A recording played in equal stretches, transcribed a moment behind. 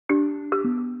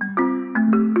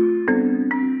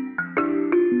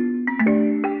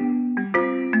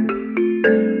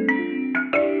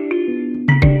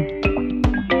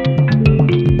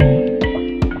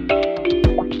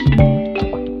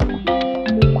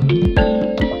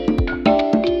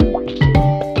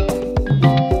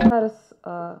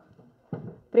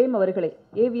அவர்களை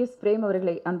AVS frame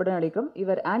அவர்களை அன்புடன் அழைக்கிறோம்.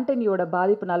 இவர் ஆண்டனியோட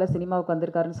பாதிப்புனால சினிமாவுக்கு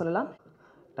வந்திருக்காருன்னு சொல்லலாம்.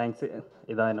 தேங்க்ஸ்.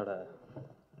 இதான் என்னோட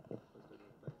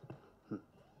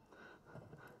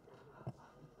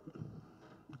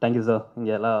தேங்க்யூ சார்.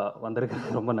 இங்கே எல்லாம்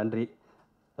வந்திருக்கு ரொம்ப நன்றி.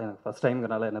 எனக்கு ஃபஸ்ட்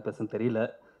டைம்ங்கிறனால என்ன பேசுன்னு தெரியல.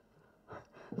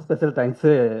 ஸ்பெஷல்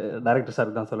தேங்க்ஸு டைரக்டர்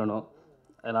சாருக்கு தான் சொல்லணும்.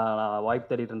 ஏன்னா நான் வாய்ப்பு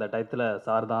தேடிட்டு இருந்த டயத்தில்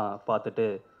சார் தான் பார்த்துட்டு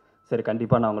சரி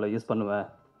கண்டிப்பாக நான் உங்களை யூஸ் பண்ணுவேன்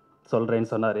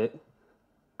சொல்கிறேன்னு சொன்னார்.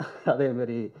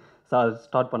 அதேமாரி சார்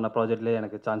ஸ்டார்ட் பண்ண ப்ராஜெக்ட்லேயே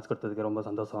எனக்கு சான்ஸ் கொடுத்ததுக்கு ரொம்ப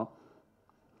சந்தோஷம்.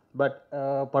 பட்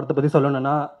படத்தை பற்றி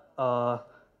சொல்லணுன்னா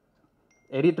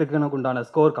எடிட்டருக்குன்னு உண்டான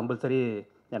ஸ்கோர் கம்பல்சரி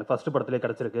எனக்கு ஃபஸ்ட்டு படத்துலேயே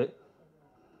கிடச்சிருக்கு.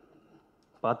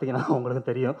 பார்த்தீங்கன்னா உங்களுக்கு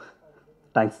தெரியும்.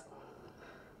 தேங்க்ஸ்.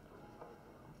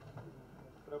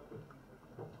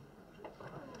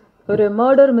 ஒரு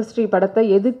மர்டர் மிஸ்ட்ரி படத்தை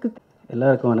எதுக்கு?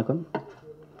 எல்லாருக்கும் வணக்கம்.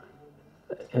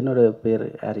 என்னோட பேர்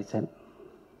ஹாரிசன்.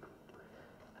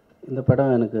 இந்த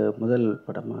படம் எனக்கு முதல்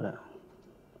படமாக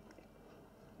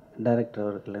டைரக்டர்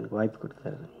அவர்கள் எனக்கு வாய்ப்பு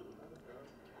கொடுத்தாரு.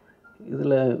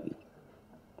 இதில்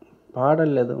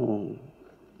பாடல் எதுவும்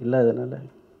இல்லாததுனால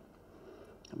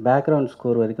பேக்ரவுண்ட்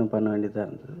ஸ்கோர் வரைக்கும் பண்ண வேண்டியதாக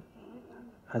இருந்தது.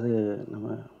 அது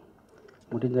நம்ம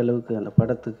முடிஞ்ச அளவுக்கு அந்த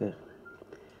படத்துக்கு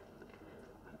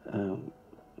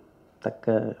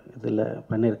தக்க இதில்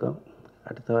பண்ணியிருக்கோம்.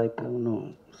 அடுத்த வாய்ப்பு இன்னும்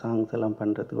சாங்ஸ் எல்லாம்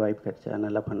பண்ணுறதுக்கு வாய்ப்பு கிடைச்சா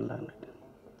நல்லா பண்ணலான்னு.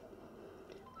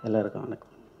 எல்லாருக்கும்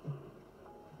வணக்கம்.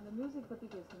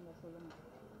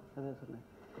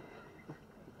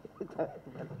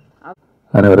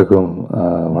 அனைவருக்கும்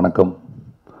வணக்கம்.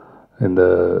 இந்த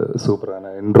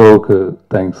சூப்பரான இன்ட்ரோவுக்கு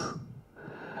தேங்க்ஸ்.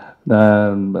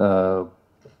 நான்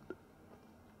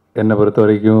என்னை பொறுத்த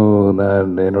வரைக்கும்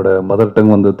என்னோடய மதர்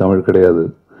டங் வந்து தமிழ் கிடையாது.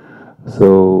 ஸோ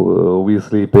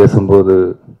ஒபியஸ்லி பேசும்போது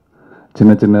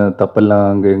சின்ன சின்ன தப்பெல்லாம்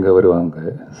அங்கே இங்கே வருவாங்க.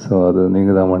 ஸோ அது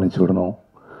நீங்கள் தான் மன்னிச்சு விடணும்.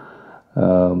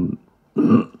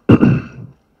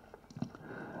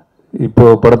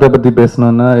 இப்போது படத்தை பற்றி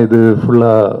பேசணுன்னா இது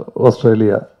ஃபுல்லாக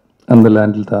ஆஸ்திரேலியா அந்த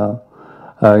லேண்டில் தான்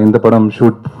இந்த படம்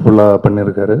ஷூட் ஃபுல்லாக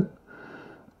பண்ணியிருக்காரு.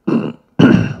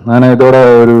 ஆனால் இதோட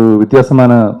ஒரு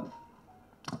வித்தியாசமான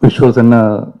விஷுவல்ஸ் என்ன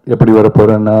எப்படி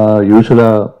வரப்போகிறேன்னா,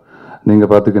 யூஸ்வலாக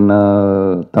நீங்கள் பார்த்துக்கின்னா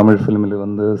தமிழ் ஃபிலிமில்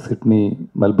வந்து சிட்னி,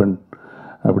 மெல்பர்ன்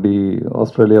அப்படி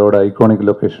ஆஸ்திரேலியாவோட ஐகானிக்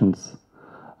லொக்கேஷன்ஸ்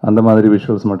அந்த மாதிரி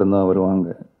விஷுவல்ஸ் மட்டும்தான் வருவாங்க.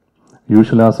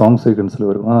 யூஸ்வலாக சாங் சீக்வன்ஸில்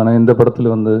வரும். ஆனால் இந்த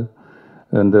படத்தில் வந்து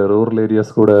இந்த ரூரல்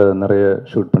ஏரியாஸ் கூட நிறைய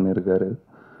ஷூட் பண்ணியிருக்காரு.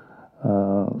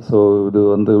 ஸோ இது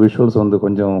வந்து விஷுவல்ஸ் வந்து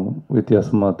கொஞ்சம்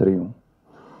வித்தியாசமாக தெரியும்.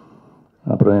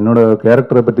 அப்புறம் என்னோடய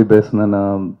கேரக்டரை பற்றி பேசினேன்னா,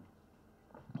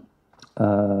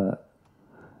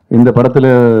 இந்த படத்தில்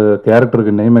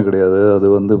கேரக்டருக்கு நேமே கிடையாது. அது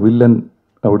வந்து வில்லன்.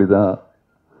 அப்படி தான்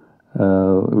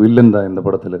வில்லன் தான் இந்த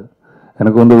படத்தில்.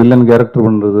 எனக்கு வந்து வில்லன் கேரக்டர்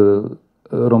பண்ணுறது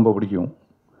ரொம்ப பிடிக்கும்.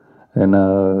 ஏன்னா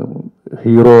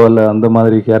ஹீரோ அல்ல அந்த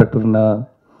மாதிரி கேரக்டர்னால்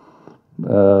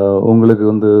உங்களுக்கு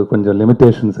வந்து கொஞ்சம்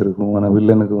லிமிட்டேஷன்ஸ் இருக்கும். ஆனால்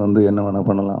வில்லனுக்கு வந்து என்ன வேணால்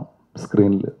பண்ணலாம்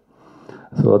ஸ்க்ரீனில்.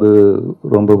 ஸோ அது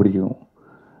ரொம்ப பிடிக்கும்.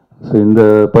 ஸோ இந்த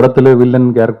படத்தில் வில்லன்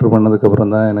கேரக்டர்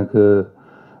பண்ணதுக்கப்புறம் தான் எனக்கு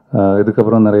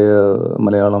இதுக்கப்புறம் நிறைய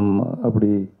மலையாளம் அப்படி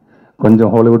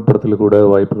கொஞ்சம் ஹாலிவுட் படத்தில் கூட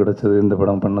வாய்ப்பு கிடைச்சது. இந்த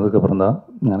படம் பண்ணதுக்கப்புறம் தான்.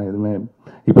 நான் எதுவுமே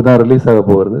இப்போ தான் ரிலீஸ் ஆக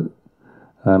போகிறது.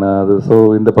 ஆனால் அது ஸோ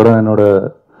இந்த படம் என்னோடய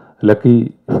லக்கி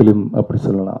ஃபிலிம் அப்படி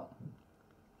சொல்லலாம்.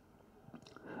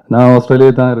 நான்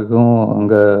ஆஸ்திரேலியா தான் இருக்கோம்,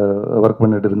 அங்கே ஒர்க்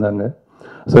பண்ணிட்டு இருந்தாங்க.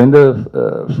 ஸோ இந்த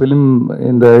ஃபிலிம்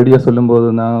இந்த ஐடியா சொல்லும்போது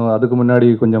நான் அதுக்கு முன்னாடி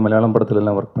கொஞ்சம் மலையாளம்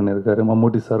படத்துலலாம் ஒர்க் பண்ணியிருக்காரு.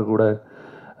 மம்மூட்டி சார் கூட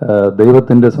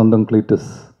தெய்வத்தின் சொந்தம் கிளீட்டஸ்,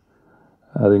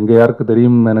 அது இங்கே யாருக்கு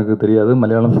தெரியும் எனக்கு தெரியாது,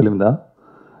 மலையாளம் ஃபிலிம் தான்.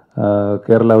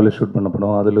 கேரளாவில் ஷூட் பண்ண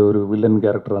படம். அதில் ஒரு வில்லன்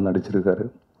கேரக்டராக நடிச்சிருக்காரு.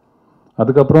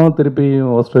 அதுக்கப்புறம் திருப்பி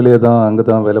ஆஸ்திரேலியா தான், அங்கே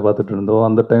தான் வேலை பார்த்துட்டு இருந்தோம்.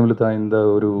 அந்த டைமில் தான் இந்த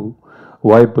ஒரு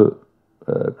வாய்ப்பு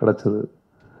கிடச்சிது.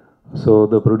 So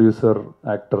the producer,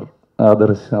 actor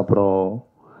Adarsh, அப்புறம்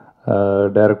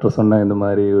டைரக்டர் சொன்ன இந்த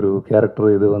மாதிரி ஒரு கேரக்டர்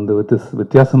இது வந்து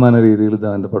வித்தியாசமான ரீதியில்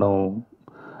தான் இந்த படம்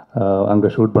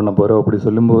அங்கே ஷூட் பண்ண போகிறோம். அப்படி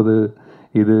சொல்லும்போது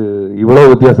இது இவ்வளோ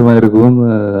வித்தியாசமாக இருக்கும்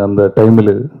அந்த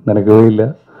டைமில் நினைக்கவே இல்லை.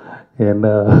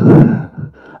 ஏன்னா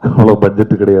அவ்வளோ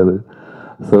பட்ஜெட்டு கிடையாது.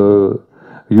 ஸோ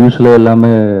யூஸ்வலாக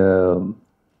எல்லாமே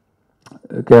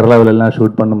கேரளாவில் எல்லாம்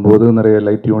ஷூட் பண்ணும்போது நிறைய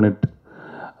லைட் யூனிட்,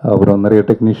 அப்புறம் நிறைய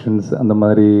டெக்னீஷியன்ஸ் அந்த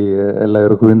மாதிரி எல்லாம்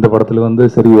இருக்கும். இந்த படத்தில் வந்து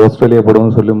சரி ஆஸ்திரேலியா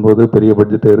படம்னு சொல்லும்போது பெரிய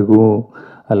பட்ஜெட்டாக இருக்கும்,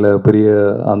 அல்ல பெரிய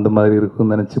அந்த மாதிரி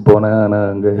இருக்கும்னு நினச்சி போனேன். ஆனால்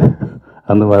அங்கே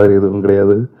அந்த மாதிரி எதுவும்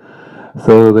கிடையாது.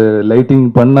 ஸோ இது லைட்டிங்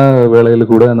பண்ண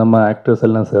வேலையில் கூட நம்ம ஆக்டர்ஸ்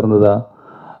எல்லாம் சேர்ந்து தான்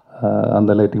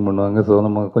அந்த லைட்டிங் பண்ணுவாங்க. ஸோ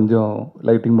நம்ம கொஞ்சம்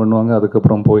லைட்டிங் பண்ணுவாங்க,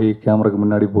 அதுக்கப்புறம் போய் கேமராக்கு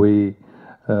முன்னாடி போய்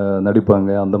நடிப்பாங்க.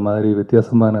 அந்த மாதிரி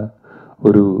வித்தியாசமான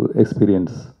ஒரு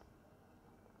எக்ஸ்பீரியன்ஸ்.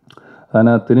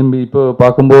 ஆனால் திரும்பி இப்போ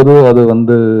பார்க்கும்போது அது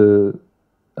வந்து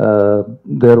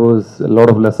there was a lot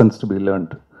of lessons to be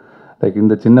learned. Like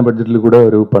இந்த சின்ன பட்ஜெட்டில் கூட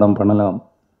ஒரு படம் பண்ணலாம்.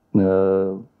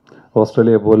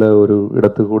 ஆஸ்திரேலியா போல் ஒரு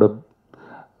இடத்துக்கு கூட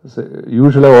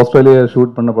யூஸ்வலாக ஆஸ்திரேலியா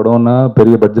ஷூட் பண்ண படம்னா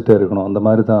பெரிய பட்ஜெட்டாக இருக்கணும், அந்த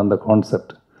மாதிரி தான் அந்த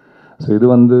கான்செப்ட். ஸோ இது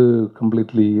வந்து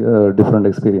கம்ப்ளீட்லி டிஃப்ரெண்ட்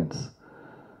எக்ஸ்பீரியன்ஸ்.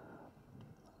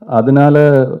 அதனால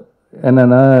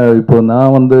என்னென்னா இப்போ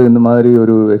நான் வந்து இந்த மாதிரி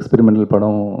ஒரு எக்ஸ்பெரிமெண்டல்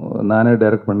படம் நானே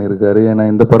டைரக்ட் பண்ணியிருக்காரு. ஏன்னா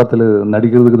இந்த படத்தில்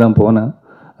நடிக்கிறதுக்கு தான் போனேன்.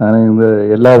 ஆனால் இந்த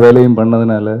எல்லா வேலையும்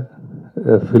பண்ணதுனால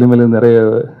ஃபிலிமில் நிறைய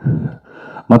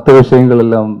மற்ற விஷயங்கள்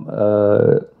எல்லாம்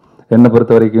என்னை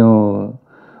பொறுத்த வரைக்கும்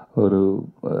ஒரு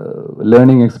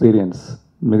லேர்னிங் எக்ஸ்பீரியன்ஸ்,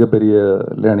 மிகப்பெரிய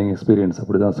லேர்னிங் எக்ஸ்பீரியன்ஸ்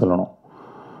அப்படி தான் சொல்லணும்.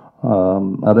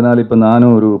 அதனால் இப்போ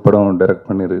நானும் ஒரு படம் டைரக்ட்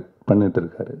பண்ணிட்டு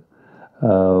இருக்காரு.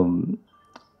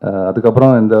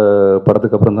 அதுக்கப்புறம் இந்த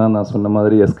படத்துக்கு அப்புறம் தான் நான் சொன்ன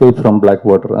மாதிரி எஸ்கேப் ஃப்ரம் பிளாக்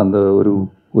வாட்டர், அந்த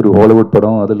ஒரு ஹாலிவுட்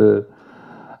படம். அதில்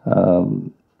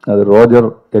அது ரோஜர்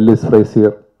எல்லிஸ்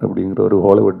ஃப்ரைசியர் அப்படிங்கிற ஒரு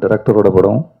ஹாலிவுட் டைரக்டரோட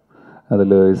படம்.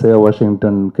 அதில் இசையா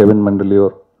வாஷிங்டன், கெவின்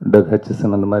மெண்டலியோர், டக்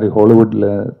ஹட்சிசன், அந்த மாதிரி ஹாலிவுட்டில்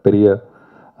பெரிய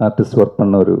ஆர்டிஸ்ட் ஒர்க்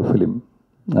பண்ண ஒரு ஃபிலிம்.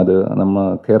 அது நம்ம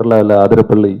கேரளாவில்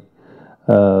ஆதிரப்பள்ளி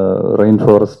ரெயின்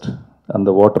ஃபாரஸ்ட்,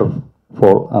 அந்த வாட்டர்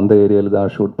ஃபால் அந்த ஏரியாவில்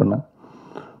தான் ஷூட் பண்ணேன்.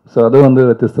 ஸோ அது வந்து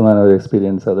வித்தியஸ்தமான ஒரு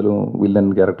எக்ஸ்பீரியன்ஸ். அதிலும்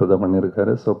வில்லன் கேரக்டர் தான்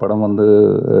பண்ணியிருக்காரு. ஸோ படம் வந்து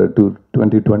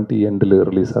 2020 எண்டில்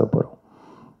ரிலீஸ் ஆக போகிறோம்.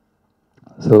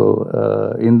 ஸோ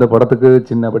இந்த படத்துக்கு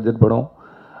சின்ன பட்ஜெட் படம்,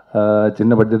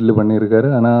 சின்ன பட்ஜெட்டில் பண்ணியிருக்காரு.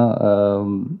 ஆனால்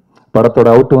படத்தோட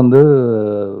அவுட் வந்து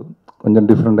கொஞ்சம்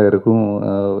டிஃப்ரெண்ட்டாக இருக்கும்,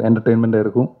 என்டர்டெயின்மெண்ட்டாக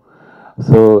இருக்கும்.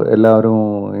 ஸோ எல்லோரும்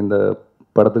இந்த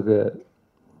படத்துக்கு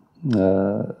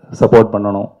சப்போர்ட்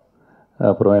பண்ணணும்.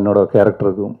 அப்புறம் என்னோடய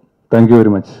கேரக்டருக்கும் thank you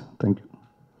very much. Thank you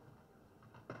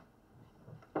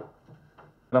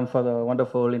for the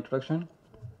wonderful introduction.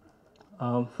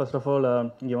 First of all,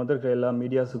 இங்கே வந்திருக்கிற எல்லா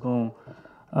மீடியாஸுக்கும்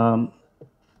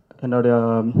என்னுடைய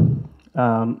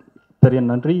பெரிய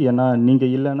நன்றி. ஏன்னா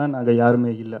நீங்கள் இல்லைன்னா நாங்கள்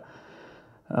யாருமே இல்லை.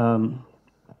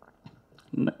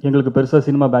 எங்களுக்கு பெருசாக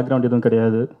சினிமா பேக்ரவுண்ட் எதுவும்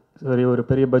கிடையாது. சரி, ஒரு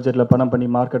பெரிய பட்ஜெட்டில் படம் பண்ணி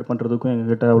மார்க்கெட் பண்ணுறதுக்கும்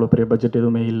எங்ககிட்ட அவ்வளோ பெரிய பட்ஜெட்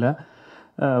எதுவுமே இல்லை.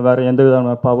 வேறு எந்த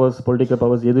விதமான பவர்ஸ், பொலிட்டிக்கல்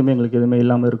பவர்ஸ் எதுவுமே எங்களுக்கு எதுவுமே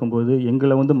இல்லாமல் இருக்கும்போது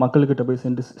எங்களை வந்து மக்கள்கிட்ட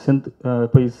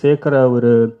போய் சேர்க்குற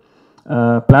ஒரு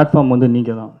பிளாட்ஃபார்ம் வந்து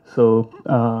நீங்கள் தான். So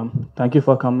thank you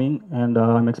for coming and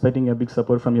I'm expecting a big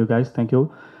support from you guys. Thank you.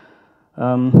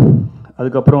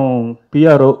 அதுக்கப்புறம்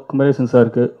பிஆர்ஓ குமரேசன்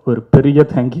சாருக்கு ஒரு பெரிய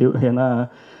தேங்க்யூ. ஏன்னா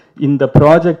இந்த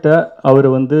ப்ராஜெக்டை அவர்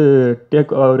வந்து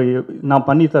அவர் நான்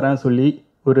பண்ணித்தரேன்னு சொல்லி,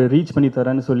 ஒரு ரீச் பண்ணி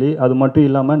தரேன்னு சொல்லி, அது மட்டும்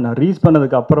இல்லாமல் நான் ரீச்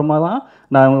பண்ணதுக்கு அப்புறமா தான்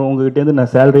நான் உங்ககிட்டேருந்து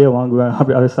நான் சேலரியே வாங்குவேன்,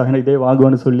 அப்படி அது இதே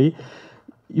வாங்குவேன்னு சொல்லி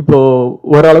இப்போது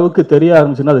ஓரளவுக்கு தெரிய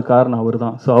ஆரம்பிச்சுன்னா அது காரணம் அவர்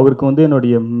தான். ஸோ அவருக்கு வந்து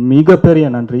என்னுடைய மிகப்பெரிய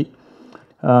நன்றி.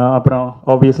 அப்புறம்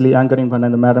ஆப்வியஸ்லி ஆங்கரிங் பண்ண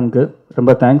இந்த மேடம்க்கு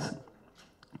ரொம்ப தேங்க்ஸ்.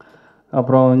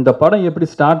 அப்புறம் இந்த படம் எப்படி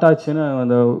ஸ்டார்ட் ஆச்சுன்னு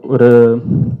அந்த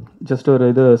ஜஸ்ட் ஒரு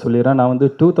இது சொல்லிடுறேன். நான் வந்து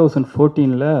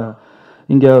 2014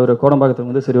 இங்கே ஒரு கோடம்பாக்கத்தில்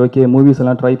வந்து சரி ஓகே மூவிஸ்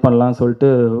எல்லாம் ட்ரை பண்ணலாம்னு சொல்லிட்டு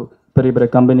பெரிய பெரிய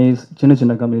கம்பெனிஸ், சின்ன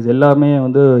சின்ன கம்பெனிஸ் எல்லாமே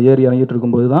வந்து ஏறி இறங்கிட்டு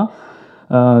இருக்கும்போது தான்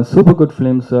சூப்பர் குட்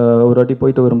ஃபிலிம்ஸ் ஒரு வாட்டி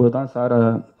போயிட்டு வரும்போது தான் சாரை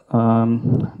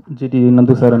ஜிடி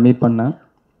நந்து சாரை மீட் பண்ணேன்.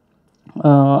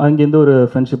 அங்கேருந்து ஒரு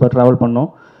ஃப்ரெண்ட்ஷிப்பாக ட்ராவல் பண்ணோம்.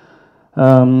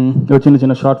 ஒரு சின்ன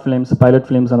சின்ன ஷார்ட் ஃபிலிம்ஸ், பைலட்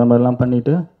ஃபிலிம்ஸ் அந்த மாதிரிலாம்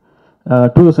பண்ணிவிட்டு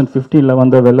 2015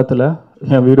 வந்த வெள்ளத்தில்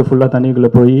என் வீடு ஃபுல்லாக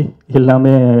தண்ணிக்குள்ளே போய்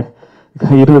எல்லாமே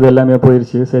எல்லாமே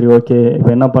போயிடுச்சு. சரி ஓகே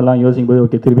இப்போ என்ன பண்ணலாம் யோசிக்கும் போது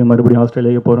ஓகே திருப்பி மறுபடியும்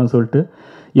ஆஸ்திரேலியாவுக்கு போகிறோன்னு சொல்லிட்டு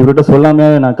இவர்கிட்ட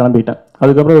சொல்லாமல் நான் கிளம்பிட்டேன்.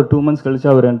 அதுக்கப்புறம் ஒரு 2 months கழிச்சு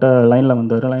அவர் என்கிட்ட லைனில்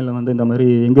வந்தார். லைனில் வந்து இந்த மாதிரி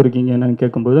எங்கே இருக்கீங்க என்னன்னு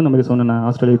கேட்கும்போது இந்த மாதிரி சொன்னேன், நான்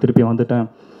ஆஸ்திரேலியா திருப்பி வந்துட்டேன்,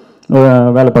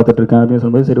 வேலை பார்த்துட்ருக்கேன் அப்படின்னு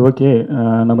சொல்லும்போது சரி ஓகே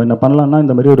நம்ம என்ன பண்ணலான்னா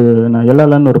இந்த மாதிரி நான்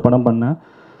எல்லாலன்னு ஒரு படம் பண்ணேன்.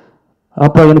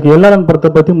 அப்போ எனக்கு எல்லாரன் படத்தை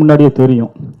பற்றி முன்னாடியே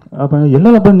தெரியும். அப்போ எல்லா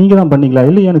படம் நீங்கள் தான் பண்ணீங்களா?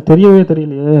 இல்லை எனக்கு தெரியவே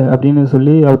தெரியலையே அப்படின்னு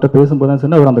சொல்லி அவர்கிட்ட பேசும்போது தான்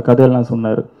சொன்னால் அவர் அந்த கதையெல்லாம்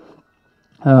சொன்னார்.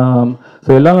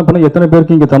 ஸோ எல்லாமே படம் எத்தனை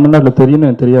பேருக்கு இங்கே தமிழ்நாட்டில் தெரியும்னு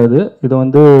எனக்கு தெரியாது. இது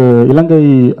வந்து இலங்கை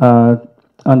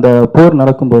அந்த போர்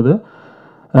நடக்கும்போது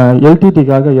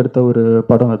எல்டிடிக்காக எடுத்த ஒரு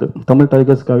படம், அது தமிழ்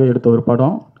டைகர்ஸ்க்காக எடுத்த ஒரு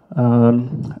படம்.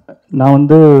 நான்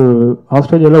வந்து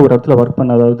ஆஸ்திரேலியாவில் ஒரு இடத்துல ஒர்க்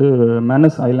பண்ண, அதாவது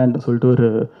மேனஸ் ஐலாண்டு சொல்லிட்டு ஒரு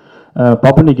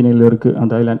பாப்பனிகினியில் இருக்குது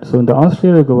அந்த ஐலாண்ட். ஸோ இந்த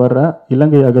ஆஸ்திரேலியாவுக்கு வர்ற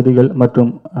இலங்கை அகதிகள்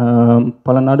மற்றும்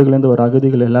பல நாடுகள்லேருந்து வர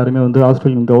அகதிகள் எல்லாருமே வந்து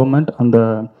ஆஸ்திரேலியன் கவர்மெண்ட் அந்த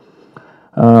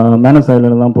மேனஸ்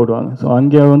ஐலாண்டில் தான் போடுவாங்க. ஸோ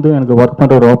அங்கே வந்து எனக்கு ஒர்க்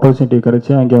பண்ணுற ஒரு ஆப்பர்ச்சுனிட்டி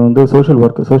கிடச்சி அங்கே வந்து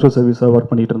சோஷியல் சர்வீஸாக ஒர்க்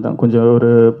பண்ணிகிட்டு இருந்தேன் கொஞ்சம்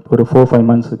ஒரு 4-5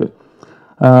 months.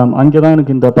 அங்கே தான்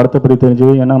எனக்கு இந்த படத்தை பற்றி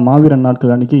தெரிஞ்சது. ஏன்னா மாவீரன்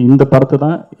நாட்கள் அன்றைக்கி இந்த படத்தை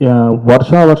தான்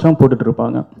வருஷம்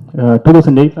போட்டுட்ருப்பாங்க.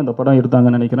 2008 அந்த படம்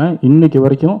எடுத்தாங்கன்னு நினைக்கிறேன். இன்றைக்கி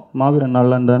வரைக்கும் மாவீரன்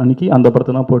நாள் அந்த அன்றைக்கி அந்த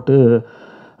படத்தை தான் போட்டு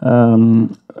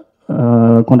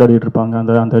கொண்டாடிட்டு இருப்பாங்க.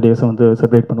 அந்த டேஸை வந்து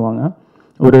செலிப்ரேட் பண்ணுவாங்க.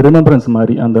 ஒரு ரிமெம்பரன்ஸ்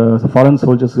மாதிரி, அந்த ஃபாலன்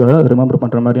சோல்ஜர்ஸ்க்காக ரிமெம்பர்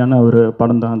பண்ணுற மாதிரியான ஒரு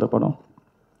படம் தான் அந்த படம்.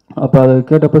 அப்போ அதை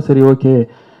கேட்டப்போ சரி ஓகே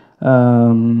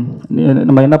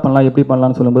நம்ம என்ன பண்ணலாம் எப்படி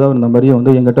பண்ணலாம்னு சொல்லும்போது அவர் இந்த மாதிரியே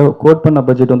வந்து எங்கிட்ட கோட் பண்ண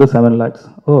பட்ஜெட் வந்து 7 lakhs.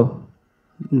 ஓ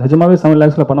நிஜமாவே 7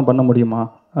 lakhsல பணம் பண்ண முடியுமா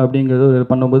அப்படிங்கிறது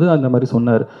பண்ணும்போது அந்த மாதிரி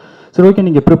சொன்னார். சரி ஓகே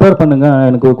நீங்கள் ப்ரிப்பேர் பண்ணுங்கள்,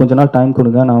 எனக்கு கொஞ்ச நாள் டைம்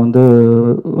கொடுங்க, நான் வந்து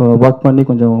ஒர்க் பண்ணி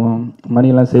கொஞ்சம்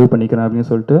மணியெல்லாம் சேவ் பண்ணிக்கிறேன் அப்படின்னு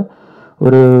சொல்லிட்டு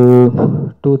ஒரு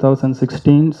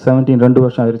 2016-17 2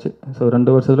 வருஷம் ஆயிடுச்சு. ஸோ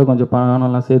 2 வருஷத்தில் கொஞ்சம்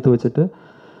பணம்லாம் சேர்த்து வச்சுட்டு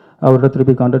அவர்கிட்ட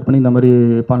திருப்பி கான்டாக்ட் பண்ணி இந்த மாதிரி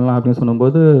பண்ணலாம் அப்படின்னு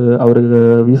சொல்லும்போது அவருக்கு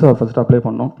விசா ஃபஸ்ட்டு அப்ளை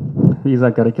பண்ணோம். விசா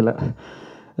கிடைக்கல.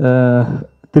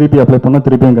 திருப்பி அப்ளை பண்ணோம்,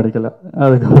 திருப்பியும் கிடைக்கல.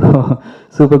 அதுக்கப்புறம்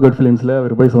சூப்பர் குட் ஃபிலிம்ஸில்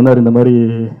அவர் போய் சொன்னார் இந்த மாதிரி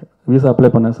விசா அப்ளை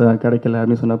பண்ண சார் கிடைக்கல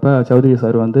அப்படின்னு சொன்னப்போ சௌத்ரி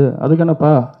சார் வந்து அதுக்கு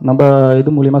என்னப்பா நம்ம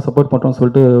இது மூலியமாக சப்போர்ட் பண்ணுறோம்னு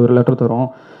சொல்லிட்டு ஒரு லெட்டர் தரோம்,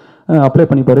 அப்ளை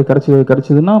பண்ணிப்பாரு,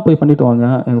 கிடச்சிதுன்னா போய் பண்ணிட்டு வாங்க,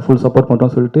 எங்கள் ஃபுல் சப்போர்ட்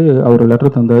பண்ணுறோம்னு சொல்லிட்டு அவர்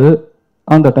லெட்டர் தந்தார்.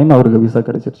 அந்த டைம் அவருக்கு விசா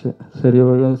கிடச்சிருச்சு. சரி,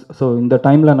 ஸோ இந்த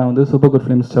டைமில் நான் வந்து சூப்பர் குட்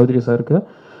ஃபிலிம்ஸ் சௌத்ரி சாருக்கு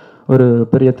ஒரு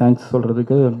பெரிய தேங்க்ஸ்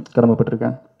சொல்கிறதுக்கு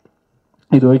கடமைப்பட்டிருக்கேன்.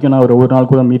 இது வரைக்கும் நான் ஒரு நாள்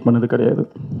கூட மீட் பண்ணது கிடையாது.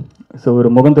 ஸோ ஒரு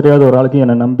முகம் தெரியாத ஒரு ஆளுக்கு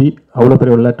என்னை நம்பி அவ்வளோ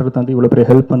பெரிய ஒரு லெட்டர் தந்து இவ்வளோ பெரிய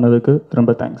ஹெல்ப் பண்ணதுக்கு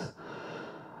ரொம்ப தேங்க்ஸ்.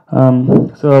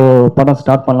 ஸோ படம்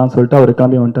ஸ்டார்ட் பண்ணலான்னு சொல்லிட்டு அவர்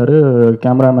கிளம்பி வந்துட்டார்.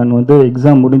 கேமராமேன் வந்து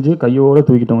எக்ஸாம் முடிஞ்சு கையோடு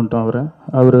தூக்கிட்டு வந்துட்டோம்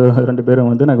அவர் 2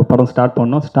 பேரும் வந்து நாங்கள் படம் ஸ்டார்ட்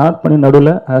பண்ணோம். ஸ்டார்ட் பண்ணி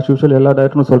நடுவில் ஆஸ் யூஷுவல் எல்லா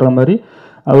டேரக்டரும் சொல்கிற மாதிரி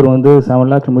அவர் வந்து 7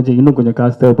 lakh முடிஞ்சு இன்னும் கொஞ்சம்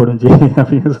காசு தேவைப்படும்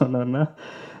அப்படின்னு சொன்னார்னா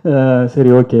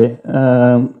சரி ஓகே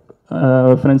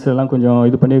ஃப்ரெண்ட்ஸ் எல்லாம் கொஞ்சம்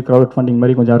இது பண்ணி க்ரௌட் ஃபண்டிங்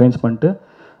மாதிரி கொஞ்சம் அரேஞ்ச் பண்ணிட்டு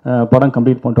படம்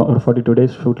கம்ப்ளீட் பண்ணிட்டோம். ஒரு 42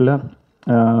 days ஷூட்டில்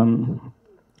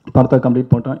படத்தை கம்ப்ளீட்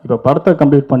பண்ணிட்டோம். இப்போ படத்தை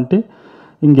கம்ப்ளீட் பண்ணிட்டு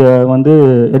இங்கே வந்து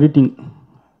எடிட்டிங்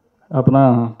அப்போ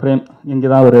தான் பிரேம் இங்கே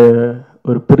தான்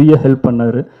ஒரு பெரிய ஹெல்ப்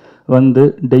பண்ணார். வந்து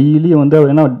டெய்லி வந்து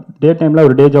அவர் ஏன்னா டே டைமில்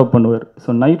அவர் டே ஜாப் பண்ணுவார். ஸோ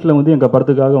நைட்டில் வந்து எங்கள்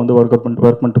படத்துக்காக வந்து ஒர்க்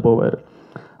பண்ணிட்டு போவார்.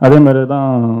 அதே மாதிரி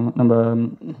தான் நம்ம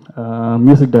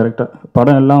மியூசிக் டைரக்டர்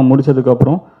படம் எல்லாம்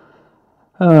முடித்ததுக்கப்புறம்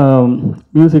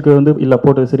மியூசிக்கு வந்து இல்லை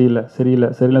போட்டு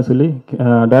சரியில்லைன்னு சொல்லி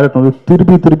டைரக்டர் வந்து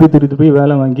திருப்பி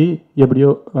வேலை வாங்கி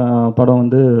எப்படியோ படம்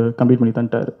வந்து கம்ப்ளீட் பண்ணி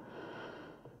தந்துட்டார்.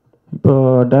 இப்போ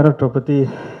டைரக்டரை பற்றி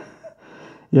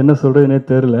என்ன சொல்கிறதுனே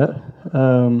தெரில.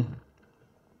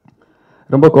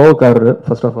 ரொம்ப கோவக்காரர்.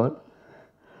 ஃபர்ஸ்ட் ஆஃப் ஆல்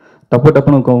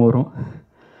டப்புன்னு கோவம் வரும்.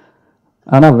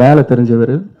 ஆனால் வேலை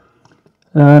தெரிஞ்சவர்.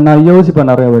 நான் யோசிப்பேன்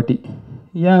நிறைய வாட்டி,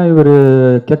 ஏன் இவர்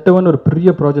கெட்டவன் ஒரு பெரிய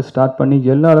ப்ராஜெக்ட் ஸ்டார்ட் பண்ணி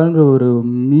எல்லாரும் ஒரு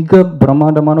மிக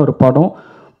பிரம்மாண்டமான ஒரு படம்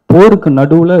போருக்கு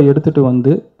நடுவில் எடுத்துகிட்டு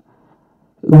வந்து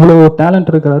இவ்வளோ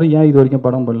டேலண்ட் இருக்கிறாரு, ஏன் இது வரைக்கும்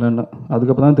படம் பண்ணலன்னு.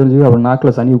 அதுக்கப்புறம் தான் தெரிஞ்சு அவர்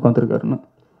நாக்கில் சனி உட்காந்துருக்காருன்னு.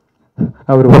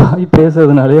 அவர் வாய்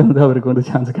பேசுறதுனாலே வந்து அவருக்கு வந்து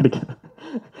சான்ஸ் கிடைக்காது.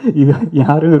 இது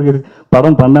யாரும் இருக்குது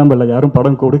படம் பண்ணாமல் இல்லை, யாரும்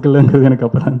படம் கொடுக்கலங்கிறது எனக்கு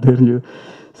அப்போ தான் தெரிஞ்சுது.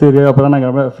 சரி, அப்போ தான்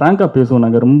நாங்கள் ரொம்ப ஃப்ராங்காக பேசுவோம்,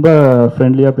 நாங்கள் ரொம்ப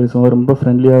ஃப்ரெண்ட்லியாக பேசுவோம். ரொம்ப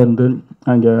ஃப்ரெண்ட்லியாக இருந்து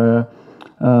அங்கே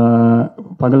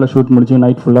பகலில் ஷூட் முடிச்சு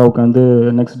நைட் ஃபுல்லாக உட்காந்து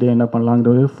நெக்ஸ்ட் டே என்ன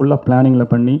பண்ணலாங்கிறது ஃபுல்லாக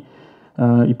பிளானிங்கில் பண்ணி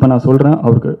இப்போ நான் சொல்கிறேன்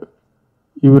அவருக்கு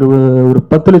இவர் ஒரு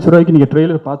 10 லட்ச ரூபாய்க்கு நீங்கள்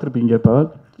ட்ரெய்லர் பார்த்துருப்பீங்க. இப்போ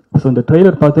ஸோ இந்த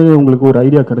ட்ரெய்லர் பார்த்து உங்களுக்கு ஒரு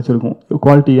ஐடியா கிடச்சிருக்கும்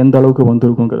குவாலிட்டி எந்த அளவுக்கு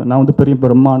வந்திருக்குங்கிறது. நான் வந்து பெரிய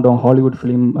பிரம்மாண்டம் ஹாலிவுட்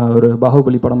ஃபிலிம் ஒரு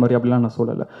பாகுபலி படம் மாதிரி அப்படிலாம் நான்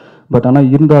சொல்லலை. பட் ஆனால்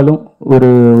இருந்தாலும் ஒரு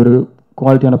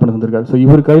குவாலிட்டியான படம் வந்திருக்காரு. ஸோ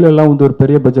இவர் கையில் எல்லாம் வந்து ஒரு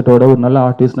பெரிய பட்ஜெட்டோட ஒரு நல்ல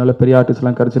ஆர்டிஸ்ட் நல்ல பெரிய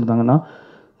ஆர்டிஸ்ட்லாம் கிடச்சிருந்தாங்கன்னா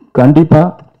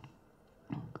கண்டிப்பாக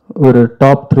ஒரு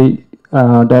டாப் 3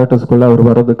 டைரக்டர்ஸ்குள்ளே அவர்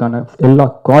வர்றதுக்கான எல்லா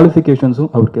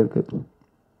குவாலிஃபிகேஷன்ஸும் அவருக்கு இருக்குது.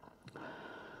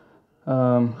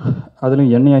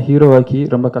 அதுலேயும் என்னைய ஹீரோவாக்கி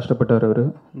ரொம்ப கஷ்டப்பட்டார் அவர்.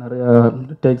 நிறையா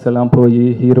டேக்ஸ் எல்லாம் போய்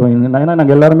ஹீரோயின் ஏன்னா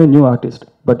நாங்கள் எல்லாருமே நியூ ஆர்டிஸ்ட்.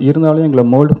 பட் இருந்தாலும் எங்களை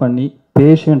மோல்டு பண்ணி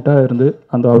பேஷண்ட்டாக இருந்து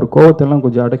அந்த அவர் கோவத்தெல்லாம்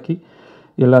கொஞ்சம் அடக்கி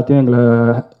எல்லாத்தையும் எங்களை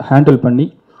ஹேண்டில் பண்ணி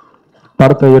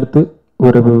படத்தை எடுத்து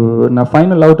நான்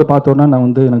ஃபைனல் அவுட்டை பார்த்தோன்னா நான்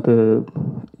வந்து எனக்கு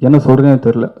என்ன சொல்கிறேனே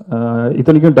தெரில.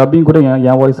 இத்தனைக்கும் டப்பிங் கூட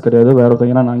என் வாய்ஸ் கிடையாது, வேறு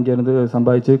ஒருத்தர். ஏன்னா நான் இங்கேருந்து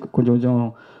சம்பாதிச்சு கொஞ்சம்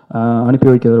அனுப்பி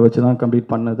வைக்கிறத வச்சு தான்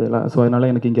கம்ப்ளீட் பண்ணது எல்லாம். ஸோ அதனால்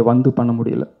எனக்கு இங்கே வந்து பண்ண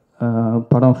முடியல.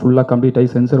 படம் ஃபுல்லாக கம்ப்ளீட் ஆகி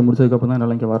சென்சர் முடிச்சதுக்கப்புறம் தான்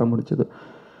என்னால் இங்கே வர முடிச்சுது.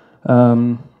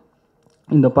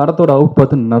 இந்த படத்தோட அவுட்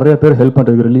பார்த்து நிறைய பேர் ஹெல்ப்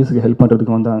பண்ணுறதுக்கு ரிலீஸுக்கு ஹெல்ப்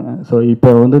பண்ணுறதுக்கு வந்தாங்க. ஸோ இப்போ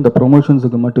வந்து இந்த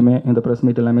ப்ரொமோஷன்ஸுக்கு மட்டுமே இந்த ப்ரெஸ்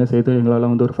மீட் எல்லாமே சேர்த்து எங்களால்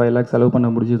வந்து ஒரு 5 lakhs செலவு பண்ண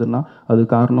முடிஞ்சதுன்னா அது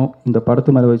காரணம் இந்த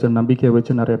படத்து மேலே வச்ச நம்பிக்கையை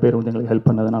வச்சு நிறைய பேர் வந்து எங்களுக்கு ஹெல்ப்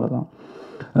பண்ணதுனால தான்.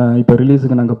 இப்போ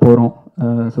ரிலீஸுக்கு நாங்கள் போகிறோம்.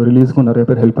 ஸோ ரிலீஸுக்கும் நிறைய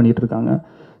பேர் ஹெல்ப் பண்ணிகிட்டு இருக்காங்க.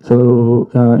 ஸோ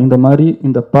இந்த மாதிரி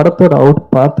இந்த படத்தோட அவுட்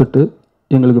பார்த்துட்டு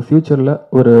எங்களுக்கு ஃப்யூச்சரில்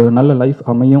ஒரு நல்ல லைஃப்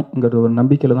அமையுங்கிற ஒரு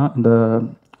நம்பிக்கையில் தான்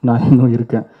நான் இன்னும்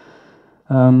இருக்கேன்.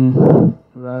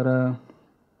 வேறு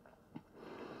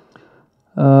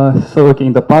ஸோ ஓகே,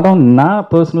 இந்த படம் நான்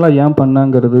பர்சனலாக ஏன்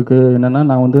பண்ணேங்கிறதுக்கு என்னென்னா,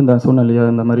 நான் வந்து இந்த சொன்னேன் இல்லையா,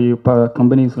 இந்த மாதிரி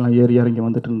கம்பெனிஸ்லாம் ஏறி இறங்கி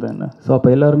வந்துட்டு இருந்தேன். ஸோ அப்போ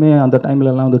எல்லாருமே அந்த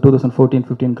டைம்லலாம் வந்து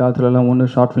 2014-15 காலத்துலலாம் ஒன்று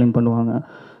ஷார்ட் ஃபிலிம் பண்ணுவாங்க,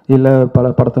 இல்லை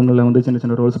பல படத்தங்களில் வந்து சின்ன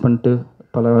சின்ன ரோல்ஸ் பண்ணிட்டு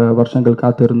பல வருஷங்கள்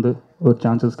காத்திருந்து ஒரு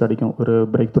சான்சஸ் கிடைக்கும், ஒரு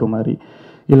பிரேக் த்ரூ மாதிரி.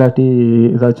 இல்லாட்டி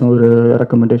ஏதாச்சும் ஒரு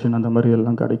ரெக்கமெண்டேஷன் அந்த மாதிரி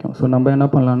எல்லாம் கிடைக்கும். ஸோ நம்ம என்ன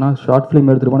பண்ணலாம்னா ஷார்ட் ஃபிலிம்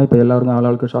எடுத்துகிட்டு போனால் இப்போ எல்லாருக்கும்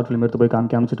ஆளாளுக்கு ஷார்ட் ஃபிலிம் எடுத்து போய்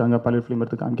காமிக்க ஆரம்பிச்சிட்டாங்க, பழைய ஃபிலிம்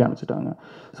எடுத்து காமிக்க ஆரம்பிச்சிட்டாங்க.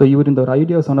 ஸோ இவர் இந்த ஒரு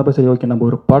ஐடியா சொன்னப்போ சரி ஓகே நம்ம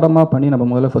ஒரு படமாக பண்ணி நம்ம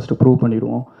முதல்ல ஃபஸ்ட்டு ப்ரூவ்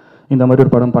பண்ணிடுவோம் இந்த மாதிரி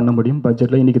ஒரு படம் பண்ண முடியும்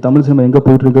பட்ஜெட்டில். இன்றைக்கி தமிழ் சினிமா எங்கே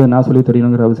போயிட்டுருக்கு நான் சொல்லி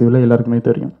தெரியணுங்கிற அவசியம் இல்லை, எல்லாருக்குமே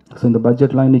தெரியும். ஸோ இந்த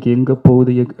பட்ஜெட்லாம் இன்றைக்கி எங்கே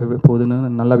போகுதுன்னு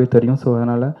நல்லாவே தெரியும். ஸோ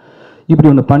அதனால் இப்படி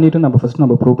ஒன்று பண்ணிவிட்டு நம்ம ஃபஸ்ட்டு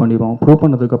நம்ம ப்ரூவ் பண்ணிடுவோம். ப்ரூவ்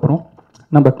பண்ணதுக்கப்புறம்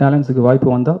நம்ம டேலண்ட்ஸுக்கு வாய்ப்பு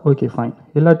வந்தால் ஓகே ஃபைன்,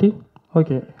 இல்லாட்டி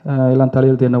ஓகே எல்லாம்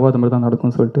தலையெழுத்து என்னவோ அது மாதிரி தான்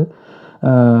நடக்கும்னு சொல்லிட்டு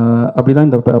அப்படி தான்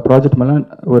இந்த ப்ராஜெக்ட் மேலே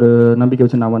ஒரு நம்பிக்கை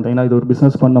வச்சு நான் வந்தேன். ஏன்னா இது ஒரு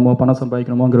பிஸ்னஸ் பண்ணணுமோ பணம்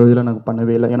சம்பாதிக்கணுமோங்கிற இதில் நான்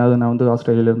பண்ணவே இல்லை. ஏன்னா நான் வந்து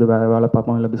ஆஸ்திரேலியாவிலேருந்து வேலை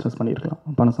பார்ப்போம், இல்லை பிஸ்னஸ் பண்ணியிருக்கலாம்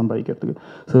பணம் சம்பாதிக்கிறதுக்கு.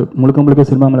 ஸோ முழுக்க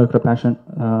சினிமா மேலே இருக்கிற பேஷன்,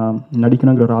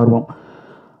 நடிக்கணுங்கிற ஒரு ஆர்வம்,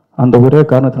 அந்த ஒரே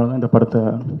காரணத்தினால தான் இந்த படத்தை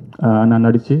நான்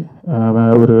நடித்து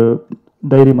ஒரு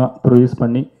தைரியமாக ப்ரொடியூஸ்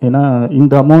பண்ணி. ஏன்னா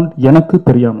இந்த அமௌண்ட் எனக்கு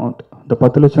பெரிய அமௌண்ட், இந்த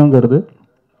 10 லட்சங்கிறது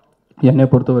என்னை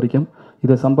பொறுத்த வரைக்கும்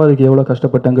இதை சம்பாதிக்க எவ்வளோ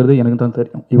கஷ்டப்பட்டேங்கிறது எனக்கு தான்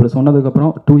தெரியும். இவர்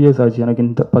சொன்னதுக்கப்புறம் 2 இயர்ஸ் ஆச்சு எனக்கு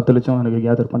இந்த 10 லட்சம் எனக்கு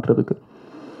கேதர் பண்ணுறதுக்கு.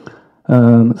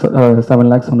 7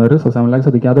 lakhs சொன்னார். ஸோ 7 lakhs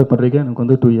அது கேதர் பண்ணுறதுக்கு எனக்கு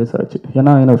வந்து 2 இயர்ஸ் ஆச்சு.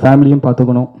 ஏன்னா என்னோடய ஃபேமிலியும்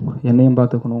பார்த்துக்கணும், என்னையும்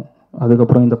பார்த்துக்கணும்,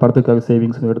 அதுக்கப்புறம் இந்த படத்துக்காக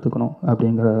சேவிங்ஸும் எடுத்துக்கணும்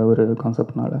அப்படிங்கிற ஒரு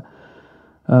கான்செப்ட்னால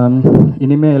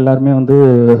இனிமேல் எல்லாருமே வந்து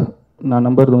நான்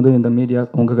நம்புறது வந்து இந்த மீடியா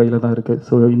உங்கள் கையில் தான் இருக்குது.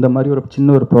 ஸோ இந்த மாதிரி ஒரு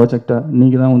சின்ன ஒரு ப்ராஜெக்டை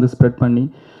நீங்கள் தான் வந்து ஸ்ப்ரெட் பண்ணி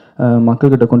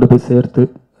மக்கள்கிட்ட கொண்டு போய் சேர்த்து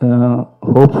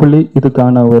ஹோப்ஃபுல்லி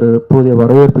இதுக்கான ஒரு போதிய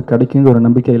வரவேற்பு கிடைக்குங்கிற ஒரு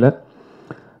நம்பிக்கையில்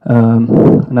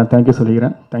நான் தேங்க்யூ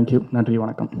சொல்லிக்கிறேன். தேங்க்யூ, நன்றி,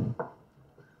 வணக்கம்.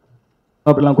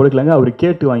 அப்படிலாம் கொடுக்கலங்க, அவர்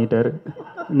கேட்டு வாங்கிட்டார்.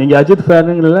 நீங்கள் அஜித்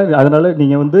ஃபேனுங்கள அதனால்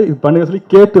நீங்கள் வந்து இது பண்ணுங்க சொல்லி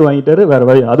கேட்டு வாங்கிட்டார். வேறு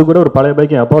வழி, அது கூட ஒரு பழைய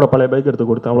பைக், என் அப்பாவோட பழைய பைக் எடுத்து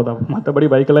கொடுத்தேன், அவ்வளோதான். மற்றபடி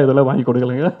பைக்கெல்லாம் இதெல்லாம் வாங்கி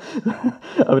கொடுக்கலங்க,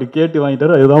 அவர் கேட்டு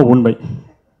வாங்கிட்டார், அதுதான் உண்மை.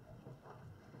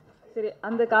 சரி,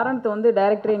 அந்த காரணத்தை வந்து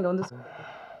டைரக்டரே இங்கே வந்து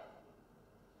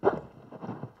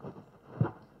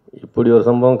இப்படி ஒரு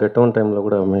சம்பவம் கெட்டவன் டைமில்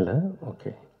கூட அமையல. ஓகே,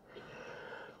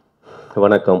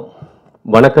 வணக்கம்.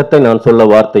 வணக்கத்தை நான் சொல்ல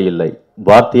வார்த்தை இல்லை,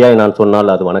 வார்த்தையாய் நான்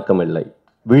சொன்னால் அது வணக்கம் இல்லை.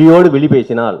 விழியோடு விழி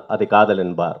பேசினால் அதை காதல்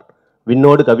என்பார்,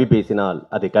 விண்ணோடு கவி பேசினால்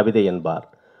அதை கவிதை என்பார்,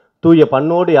 தூய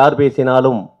பண்ணோடு யார்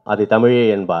பேசினாலும் அதை தமிழே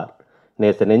என்பார்,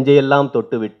 நேச நெஞ்சையெல்லாம்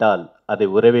தொட்டு விட்டால் அதை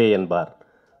உறவே என்பார்.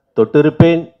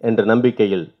 தொட்டிருப்பேன் என்ற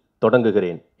நம்பிக்கையில்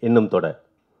தொடங்குகிறேன், இன்னும் தொட.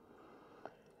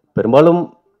 பெரும்பாலும்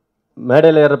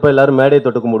மேடையில் ஏறப்போ எல்லோரும் மேடையை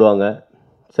தொட்டு கும்பிடுவாங்க.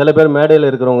 சில பேர் மேடையில்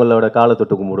இருக்கிறவங்களோட காலை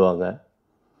தொட்டு கும்பிடுவாங்க.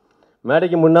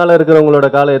 மேடைக்கு முன்னால் இருக்கிறவங்களோட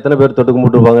காலை எத்தனை பேர் தொட்டு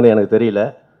கும்பிட்டுருப்பாங்கன்னு எனக்கு தெரியல.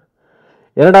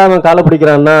 என்னடா அவன் காலை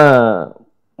பிடிக்கிறான்னா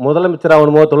முதலமைச்சர்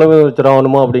ஆகணுமோ துணைமைச்சர்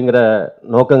ஆகணுமோ அப்படிங்கிற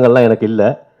நோக்கங்கள்லாம் எனக்கு இல்லை.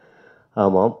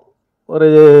 ஆமாம், ஒரு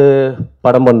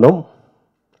படம் பண்ணோம்,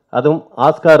 அதுவும்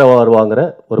ஆஸ்கார் அவார்டு வாங்குகிற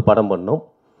ஒரு படம் பண்ணோம்.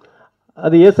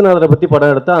 அது இயேசுநாதரை பற்றி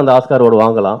படம் எடுத்தால் அந்த ஆஸ்கார் அவார்டு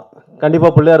வாங்கலாம்.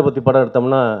 கண்டிப்பாக பிள்ளையாரை பற்றி படம்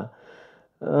எடுத்தோம்னா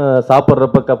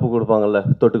சாப்பிட்றப்ப கப்பு கொடுப்பாங்கள்ல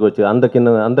தொட்டுக்கு வச்சு,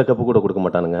 அந்த கப்பு கூட கொடுக்க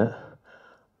மாட்டானுங்க.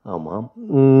 ஆமாம்,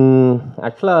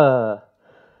 ஆக்சுவலாக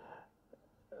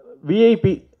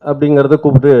விஐபி அப்படிங்கிறத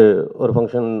கூப்பிட்டு ஒரு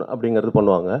ஃபங்க்ஷன் அப்படிங்கிறது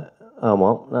பண்ணுவாங்க.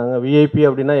 ஆமாம், நாங்கள் விஐபி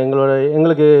அப்படின்னா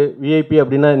எங்களுக்கு விஐபி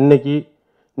அப்படின்னா இன்றைக்கி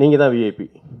நீங்கள் தான் விஐபி,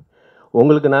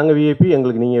 உங்களுக்கு நாங்கள் விஐபி,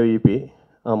 எங்களுக்கு நீங்கள் விஐபி.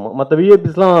 ஆமாம், மற்ற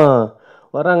விஐபிஸ்லாம்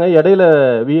வராங்க, இடையில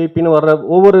விஐபின்னு வர்ற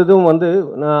ஒவ்வொரு இதுவும் வந்து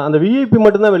அந்த விஐபி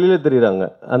மட்டும்தான் வெளியில் தெரியுறாங்க.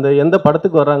 அந்த எந்த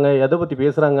படத்துக்கு வர்றாங்க, எதை பற்றி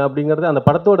பேசுகிறாங்க அப்படிங்கிறது அந்த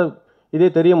படத்தோட இதே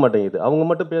தெரிய மாட்டேங்குது. அவங்க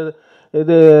மட்டும்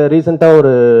இது ரீசெண்டாக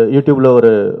ஒரு யூடியூப்பில்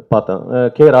ஒரு பார்த்தேன்,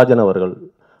 கே ராஜன் அவர்கள்.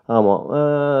 ஆமாம்,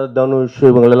 தனுஷ்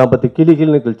இவங்களெல்லாம் பற்றி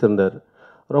கிளின்னு கிழிச்சிருந்தார்.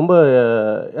 ரொம்ப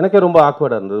எனக்கே ரொம்ப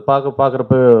ஆக்வர்டாக இருந்தது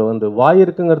பார்க்குறப்ப. வந்து வாய்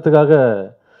இருக்குங்கிறதுக்காக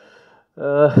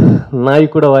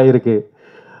நாய் கூட வாய் இருக்குது.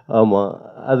 ஆமாம்,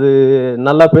 அது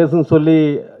நல்லா பேசுன்னு சொல்லி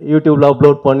யூடியூப்பில்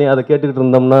அப்லோட் பண்ணி அதை கேட்டுக்கிட்டு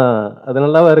இருந்தோம்னா அது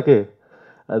நல்லாவா இருக்குது?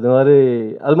 அது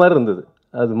மாதிரி இருந்தது.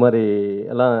 அது மாதிரி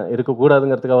எல்லாம்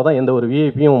இருக்கக்கூடாதுங்கிறதுக்காக தான் எந்த ஒரு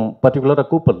விஐபியும் பர்டிகுலராக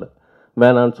கூப்பிடல,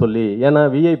 வேணான்னு சொல்லி. ஏன்னா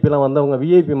விஐபிலாம் வந்தவங்க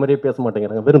விஐபி மாதிரியே பேச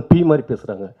மாட்டேங்கிறாங்க, வெறும் பி மாதிரி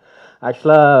பேசுகிறாங்க.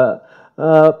 ஆக்சுவலாக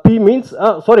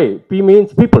B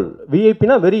means people.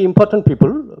 விஐபினா very important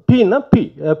people, பின்னா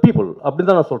பீப்புள் அப்படி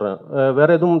தான் நான் சொல்கிறேன்.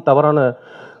 வேறு எதுவும் தவறான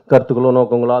கருத்துக்களோ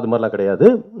நோக்கங்களோ அது மாதிரிலாம் கிடையாது.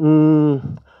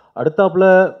 அடுத்தாப்புல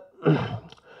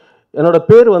என்னோடய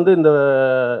பேர் வந்து இந்த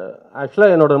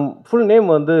ஆக்சுவலாக என்னோடய ஃபுல் நேம்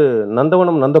வந்து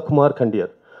நந்தவனம் நந்தகுமார்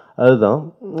கண்டியர், அதுதான்.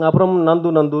 அப்புறம்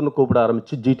நந்துன்னு கூப்பிட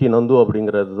ஆரம்பித்து ஜிடி நந்து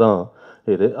அப்படிங்கிறது தான்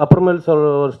இது. அப்புறமேல்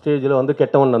ஒரு ஸ்டேஜில் வந்து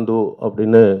கெட்டவன் நந்து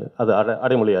அப்படின்னு அது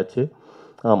அடைமொழியாச்சு.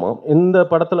 ஆமாம், இந்த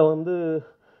படத்தில் வந்து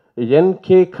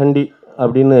என்கே கண்டி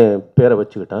அப்படின்னு பேரை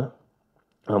வச்சுக்கிட்டேன்.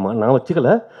 ஆமாம், நான்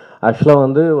வச்சுக்கல. ஆக்சுவலாக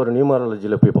வந்து ஒரு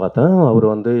நியூமராலஜியில் போய் பார்த்தேன். அவர்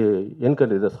வந்து என்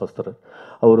கண்டித சாஸ்திரர்.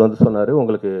 அவர் வந்து சொன்னார்,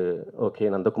 உங்களுக்கு ஓகே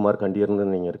நந்தகுமார் கண்டியர்னு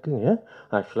நீங்கள் இருக்குங்க,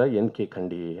 ஆக்சுவலாக என்கே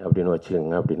கண்டி அப்படின்னு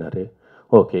வச்சுக்கோங்க அப்படின்னாரு.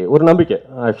 ஓகே, ஒரு நம்பிக்கை.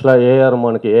 ஆக்சுவலாக ஏஆர்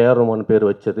ரஹ்மானுக்கு ஏஆர் ரஹ்மான் பேர்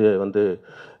வச்சது வந்து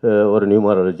ஒரு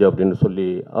நியூமராலஜி அப்படின்னு சொல்லி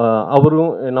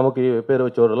அவரும் நமக்கு பேர்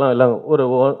வச்சவரெல்லாம் எல்லாம் ஒரு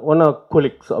ஒன் ஆஃப்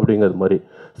கொலிக்ஸ் அப்படிங்கிறது மாதிரி.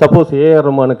 சப்போஸ் ஏஆர்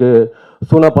ரஹ்மானுக்கு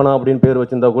சூனாப்பனா அப்படின்னு பேர்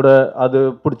வச்சிருந்தா கூட அது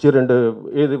பிடிச்சி 2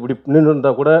 இது இப்படி நின்று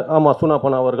இருந்தால் கூட ஆமாம்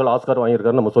சூனாப்பனா அவர்கள் ஆஸ்கார்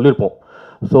வாங்கியிருக்காருன்னு நம்ம சொல்லியிருப்போம்.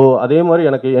 ஸோ அதே மாதிரி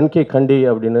எனக்கு என்கே கண்டி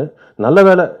அப்படின்னு நல்ல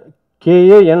வேலை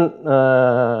கேஏஎன்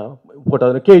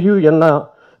போட்டது கேயூஎன்னா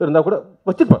இருந்தால் கூட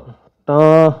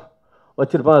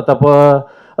வச்சுருப்பேன்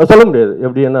தப்பாக சொல்ல முடியாது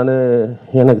எப்படி என்னன்னு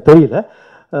எனக்கு தெரியல.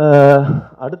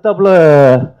 அடுத்தாப்புல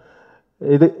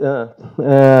இது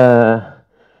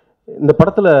இந்த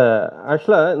படத்தில்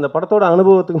ஆக்சுவலாக இந்த படத்தோட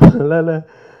அனுபவத்துக்கு நல்ல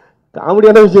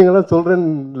காமெடியான விஷயங்கள்லாம் சொல்கிறேன்னு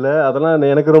இல்லை, அதெல்லாம்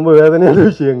எனக்கு ரொம்ப வேதனையான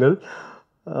விஷயங்கள்.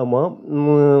 ஆமாம்,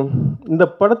 இந்த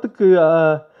படத்துக்கு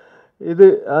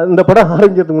இந்த படம்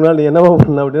ஆரம்பிக்கிறதுக்கு முன்னாடி நீ என்னவா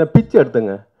பண்ண அப்படின்னா பிச்சை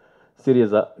எடுத்தேங்க.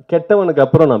 சீரியஸாக கெட்டவனுக்கு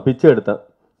அப்புறம் நான் பிச்சை எடுத்தேன்.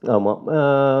 ஆமாம்,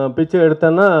 பிச்சை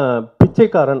எடுத்தேன்னா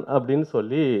பிச்சைக்காரன் அப்படின்னு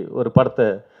சொல்லி ஒரு படத்தை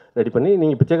ரெடி பண்ணி,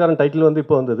 நீங்கள் பிச்சைக்காரன் டைட்டில் வந்து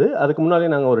இப்போ வந்தது, அதுக்கு முன்னாடியே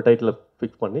நாங்கள் ஒரு டைட்டிலை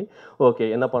ஃபிக்ஸ் பண்ணி ஓகே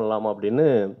என்ன பண்ணலாமா அப்படின்னு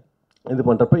இது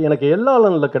பண்ணுறப்ப எனக்கு எல்லா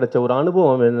ஆளனில் கிடைச்ச ஒரு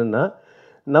அனுபவம் என்னென்னா,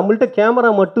 நம்மள்ட்ட கேமரா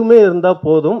மட்டுமே இருந்தால்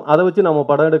போதும், அதை வச்சு நம்ம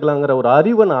படம் எடுக்கலாங்கிற ஒரு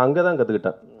அறிவை நான் அங்கே தான்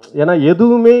கற்றுக்கிட்டேன். ஏன்னா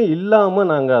எதுவுமே இல்லாமல்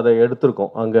நாங்கள் அதை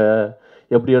எடுத்திருக்கோம், அங்கே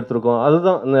எப்படி எடுத்திருக்கோம்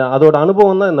அதுதான் அதோட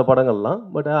அனுபவம் தான் இந்த படங்கள்லாம்.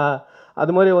 பட்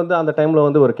அது மாதிரி வந்து அந்த டைமில்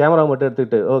வந்து ஒரு கேமரா மட்டும்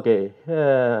எடுத்துக்கிட்டு ஓகே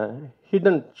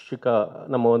ஹிடன் ஷிக்கா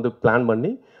நம்ம வந்து பிளான்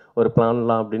பண்ணி ஒரு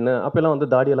பிளான்லாம் அப்படின்னு அப்போல்லாம் வந்து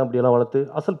தாடியெல்லாம் அப்படியெல்லாம் வளர்த்து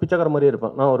அசல் பிச்சைக்கார மாதிரியே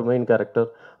இருப்பேன் நான், ஒரு மெயின் கேரக்டர்.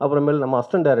 அப்புறமேல் நம்ம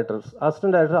அசிஸ்டன்ட்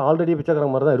டைரக்டர் ஆல்ரெடி பிச்சைக்கார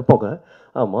மாதிரி தான் இருப்பாங்க.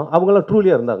 ஆமாம், அவங்களாம்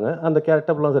ட்ரூலியாக இருந்தாங்க. அந்த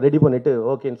கேரக்டர்லாம் ரெடி பண்ணிவிட்டு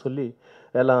ஓகேன்னு சொல்லி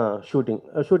எல்லாம்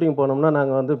ஷூட்டிங் போனோம்னா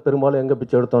நாங்கள் வந்து பெரும்பாலும் எங்கே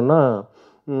பிச்சை எடுத்தோம்னா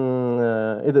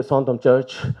இது சாந்தம்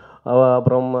சர்ச்,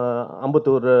 அப்புறம்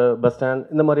அம்பத்தூர் பஸ் ஸ்டாண்ட்,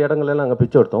 இந்த மாதிரி இடங்கள்லாம் நாங்கள்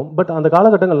பிச்சை எடுத்தோம். பட் அந்த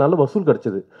காலகட்டங்கள் நல்ல வசூல்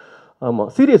கிடச்சிது. ஆமாம்,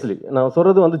 சீரியஸ்லி நான்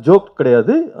சொல்கிறது வந்து ஜோக்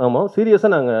கிடையாது. ஆமாம்,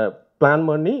 சீரியஸாக நாங்கள் பிளான்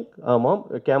பண்ணி ஆமாம்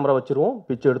கேமரா வச்சுருவோம்,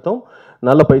 பிச்சை எடுத்தோம்,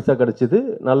 நல்ல பைசா கிடச்சிது,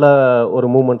 நல்ல ஒரு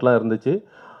மூமெண்ட்லாம் இருந்துச்சு.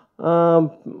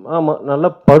 ஆமாம், நல்ல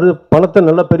பணத்தை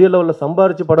நல்ல பெரிய லெவலில்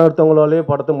சம்பாரித்து படம் எடுத்தவங்களாலே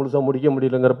படத்தை முழுசாக முடிக்க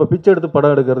முடியலைங்கிறப்ப பிச்சை எடுத்து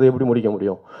படம் எடுக்கிறது எப்படி முடிக்க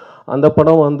முடியும்? அந்த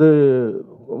படம் வந்து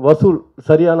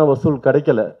சரியான வசூல்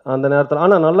கிடைக்கல அந்த நேரத்தில்.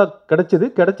 ஆனால் நல்லா கிடைச்சிது,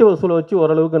 கிடைச்ச வசூலை வச்சு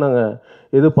ஓரளவுக்கு நாங்கள்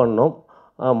இது பண்ணோம்.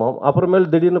 ஆமாம்,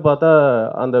 அப்புறமேல் திடீர்னு பார்த்தா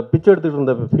அந்த பிச்சை எடுத்துகிட்டு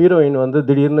இருந்த ஹீரோயின் வந்து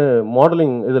திடீர்னு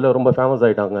மாடலிங் இதில் ரொம்ப ஃபேமஸ்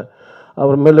ஆகிட்டாங்க.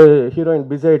 அப்புறமேலு ஹீரோயின்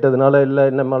பிஸி ஆகிட்டதுனால இல்லை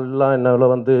என்னமெல்லாம்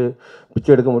என்னால் வந்து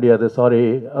பிச்சை எடுக்க முடியாது சாரி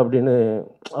அப்படின்னு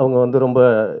அவங்க வந்து ரொம்ப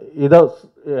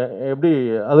எப்படி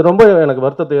அது ரொம்ப எனக்கு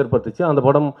வருத்தத்தை ஏற்படுத்துச்சு. அந்த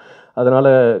படம் அதனால்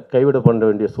கைவிட பண்ண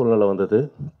வேண்டிய சூழ்நிலை வந்தது.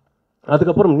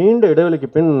 அதுக்கப்புறம் நீண்ட இடைவெளிக்கு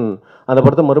பின் அந்த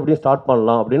படத்தை மறுபடியும் ஸ்டார்ட்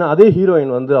பண்ணலாம் அப்படின்னா அதே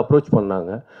ஹீரோயின் வந்து அப்ரோச்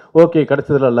பண்ணாங்க. ஓகே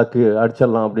கிடச்சதில் லக்கு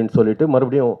அடிச்சிடலாம் அப்படின்னு சொல்லிட்டு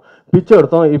மறுபடியும் பிச்சை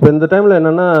எடுத்தோம். இப்போ இந்த டைமில்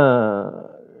என்னென்னா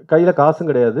கையில் காசும்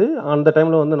கிடையாது, அந்த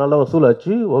டைமில் வந்து நல்லா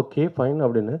வசூலாச்சு. ஓகே ஃபைன்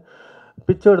அப்படின்னு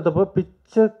பிச்சை எடுத்தப்போ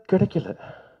பிச்சை கிடைக்கல,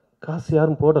 காசு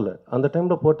யாரும் போடலை. அந்த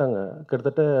டைமில் போட்டாங்க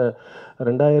கிட்டத்தட்ட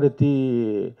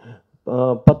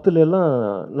 2010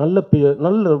 நல்ல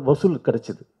வசூல்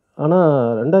கிடச்சிது. ஆனால்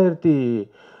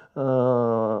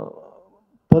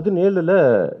 2017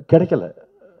 கிடைக்கல,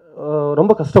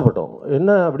 ரொம்ப கஷ்டப்பட்டோம். என்ன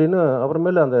அப்படின்னு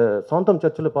அப்புறமேல அந்த சாந்தம்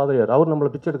சர்ச்சில் பாதிரியார் அவர் நம்மளை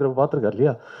பிச்சை எடுக்கிறப்ப பார்த்துருக்காரு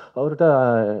இல்லையா, அவர்கிட்ட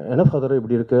என்ன ஃபாதர்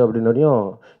இப்படி இருக்குது அப்படின்னோடையும்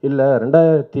இல்லை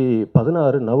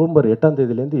 2016 நவம்பர் 8ஆம்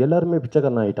தேதியிலேருந்து எல்லாருமே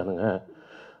பிச்சைக்காரன் ஆகிட்டானுங்க,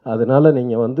 அதனால்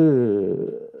நீங்கள் வந்து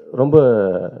ரொம்ப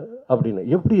அப்படின்னு.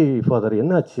 எப்படி ஃபாதர்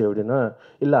என்னாச்சு அப்படின்னா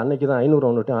இல்லை அன்னைக்கு தான்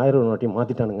 500 நோட்டையும் 1000 நோட்டையும்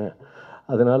மாற்றிட்டானுங்க,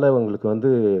 அதனால் உங்களுக்கு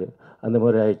வந்து அந்த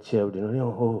மாதிரி ஆயிடுச்சு அப்படின்னோடனே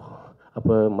ஓ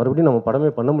அப்போ மறுபடியும் நம்ம படமே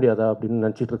பண்ண முடியாதா அப்படின்னு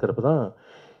நினச்சிட்டு இருக்கிறப்ப தான்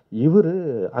இவர்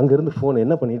அங்கேருந்து ஃபோன்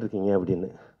என்ன பண்ணிகிட்டு இருக்கீங்க அப்படின்னு.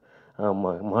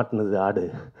 ஆமாம் மாட்டினது ஆடு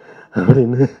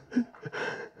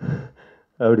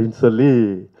அப்படின்னு சொல்லி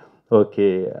ஓகே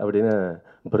அப்படின்னு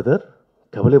பிரதர்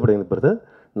கவலைப்படைங்க பிரதர்,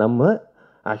 நம்ம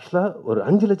ஆக்சுவலாக ஒரு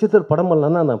 5 லட்சத்தில் படம்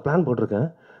பண்ணலான்னு நான் பிளான் போட்டிருக்கேன்,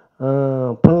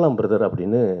 பண்ணலாம் பிரதர்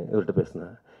அப்படின்னு இவர்கிட்ட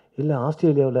பேசினேன். இல்லை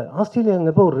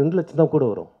ஆஸ்திரேலியாங்கிறப்ப ஒரு 2 லட்சம் தான் கூட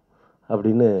வரும்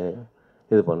அப்படின்னு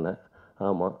இது பண்ணேன்.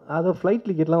 ஆமாம், அதை ஃப்ளைட்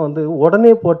டிக்கெட்லாம் வந்து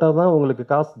உடனே போட்டால் தான் உங்களுக்கு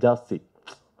காசு ஜாஸ்தி.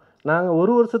 நாங்கள்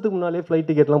 1 வருஷத்துக்கு முன்னாலே ஃப்ளைட்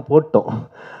டிக்கெட்லாம் போட்டோம்,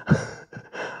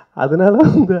 அதனால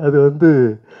வந்து அது வந்து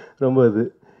ரொம்ப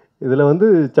இதில் வந்து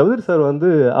சௌதரி சார் வந்து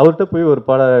அவர்கிட்ட போய் ஒரு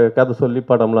கதை சொல்லி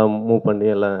படம்லாம் மூவ் பண்ணி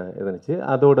எல்லாம் இருந்துச்சு.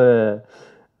 அதோட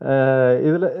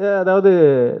இதில் அதாவது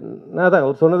நான் தான்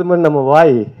அவர் சொன்னது மாதிரி நம்ம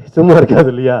வாய் சும்மா இருக்காது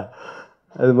இல்லையா,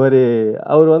 அது மாதிரி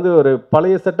அவர் வந்து ஒரு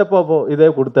பழைய செட்டப்பாக இதே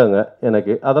கொடுத்தாங்க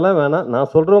எனக்கு, அதெல்லாம் வேணாம்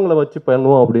நான் சொல்கிறவங்கள வச்சு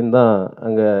பண்ணுவோம் அப்படின்னு தான்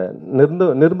அங்கே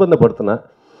நிர்பந்தப்படுத்தினேன்.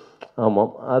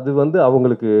 ஆமாம், அது வந்து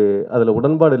அவங்களுக்கு அதில்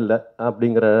உடன்பாடு இல்லை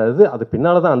அப்படிங்கிறது அது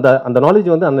பின்னால் தான் அந்த நாலேஜ்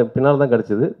வந்து அந்த பின்னால் தான்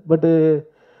கிடச்சிது. பட்டு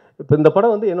இப்போ இந்த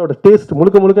படம் வந்து என்னோடய டேஸ்ட்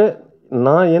முழுக்க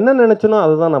நான் என்ன நினச்சேனோ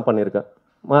அதை தான் நான் பண்ணியிருக்கேன்.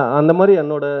 அந்த மாதிரி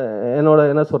என்னோட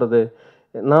என்ன சொல்கிறது,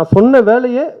 நான் சொன்ன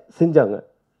வேலையை செஞ்சாங்க.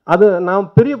 அது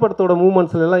நான் பெரிய படத்தோட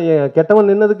மூமெண்ட்ஸ்லாம் கெட்டவன்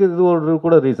நின்னதுக்கு இது ஒரு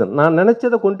கூட ரீசன். நான்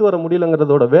நினச்சதை கொண்டு வர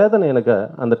முடியலங்கிறதோட வேதனை எனக்கு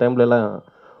அந்த டைம்லலாம்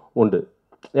உண்டு.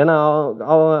 ஏன்னா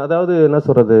அதாவது என்ன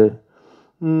சொல்கிறது,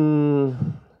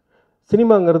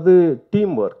 சினிமாங்கிறது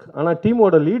டீம் ஒர்க். ஆனால்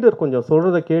டீமோட லீடர் கொஞ்சம்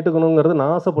சொல்கிறத கேட்டுக்கணுங்கிறது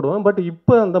நான் ஆசைப்படுவேன். பட்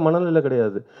இப்போ அந்த மனநிலை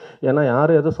கிடையாது. ஏன்னா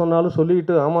யார் எதை சொன்னாலும்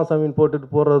சொல்லிட்டு ஆமாம் சாமின்னு போட்டுட்டு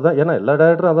போகிறது தான். ஏன்னா எல்லா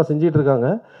டேரக்டரும் அதான் செஞ்சிகிட்டு இருக்காங்க.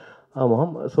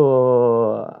 ஆமாம். ஸோ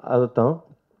அதுதான்.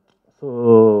 ஸோ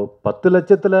 10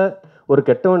 லட்சத்தில் ஒரு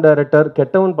கெட்டவன் டைரக்டர்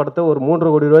கெட்டவன் படத்தை ஒரு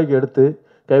 3.5 கோடி ரூபாய்க்கு எடுத்து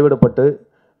கைவிடப்பட்டு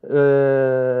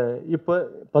இப்போ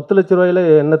 10 லட்ச ரூபாயில்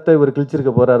என்னத்தை இவர்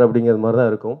கிழிச்சிருக்க போகிறார் அப்படிங்கிறது மாதிரி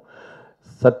தான் இருக்கும்.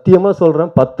 சத்தியமாக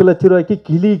சொல்கிறேன், 10 லட்ச ரூபாய்க்கு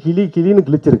கிளின்னு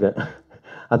கிழிச்சிருக்கேன்.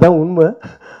 அதான் உண்மை.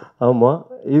 ஆமாம்.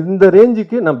 இந்த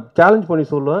ரேஞ்சுக்கு நான் சேலஞ்ச் பண்ணி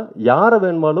சொல்லுவேன், யாரை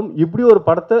வேணுமாலும் இப்படி ஒரு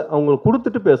படத்தை அவங்களுக்கு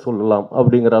கொடுத்துட்டு பேச சொல்லலாம்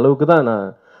அப்படிங்கிற அளவுக்கு தான் நான்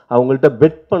அவங்கள்ட்ட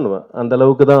பெட் பண்ணுவேன். அந்த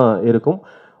அளவுக்கு தான் இருக்கும்.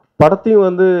 படத்தையும்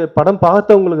வந்து படம்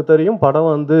பார்த்தவங்களுக்கு தெரியும், படம்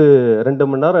வந்து 2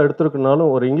 மணி நேரம்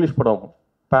எடுத்துருக்குனாலும் ஒரு இங்கிலீஷ் படம்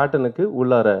பேட்டர்னுக்கு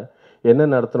உள்ளார என்ன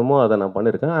நடத்தணுமோ அதை நான்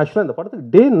பண்ணியிருக்கேன். ஆக்சுவலாக இந்த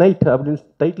படத்துக்கு டே நைட் அப்படின்னு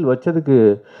டைட்டில் வச்சதுக்கு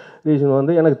ரீசன்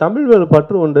வந்து எனக்கு தமிழ் மேலே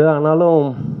பற்று உண்டு. ஆனாலும்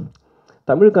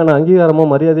தமிழுக்கான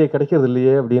அங்கீகாரமாக மரியாதையை கிடைக்கிறது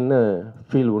இல்லையே அப்படின்னு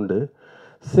ஃபீல் உண்டு.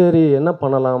 சரி என்ன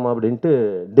பண்ணலாம் அப்படின்ட்டு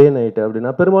டே நைட்டு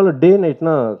அப்படின்னா, பெரும்பாலும் டே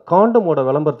நைட்னா காண்டமோட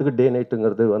விளம்பரத்துக்கு டே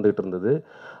நைட்டுங்கிறது வந்துகிட்டு இருந்தது.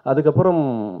 அதுக்கப்புறம்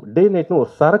டே நைட்னு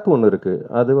ஒரு சரக்கு ஒன்று இருக்குது.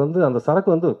 அது வந்து அந்த சரக்கு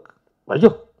வந்து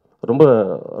ஐயோ ரொம்ப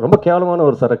ரொம்ப கேவலமான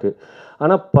ஒரு சரக்கு.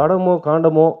 ஆனால் படமோ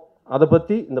காண்டமோ அதை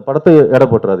பற்றி இந்த படத்தை எடை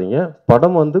போட்டுறாதீங்க.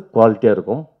 படம் வந்து குவாலிட்டியாக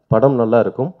இருக்கும், படம் நல்லா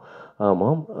இருக்கும்.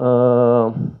 ஆமாம்.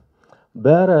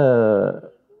 வேறு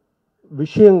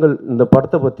விஷயங்கள் இந்த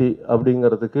படத்தை பற்றி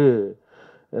அப்படிங்கிறதுக்கு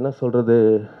என்ன சொல்கிறது,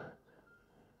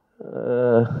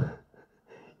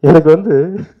 எனக்கு வந்து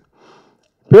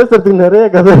பேசுறதுக்கு நிறைய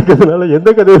கதை இருக்கிறதுனால எந்த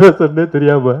கதையை சொன்னே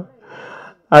தெரியாமல்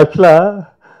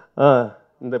ஆக்சுவலாக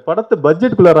இந்த படத்தை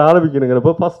பட்ஜெட்டுக்குள்ளார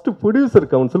ஆரம்பிக்கணுங்கிறப்போ ஃபஸ்ட்டு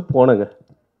ப்ரொடியூசர் கவுன்சில் போனேங்க.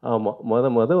 ஆமாம்,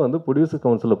 மொதல் வந்து ப்ரொடியூசர்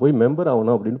கவுன்சிலில் போய் மெம்பர்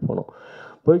ஆகணும் அப்படின்னு போனோம்.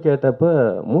 போய் கேட்டப்போ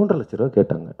 3.5 லட்ச ரூபா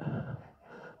கேட்டாங்க.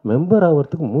 மெம்பர்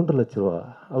ஆகிறதுக்கு 3 லட்ச ரூபா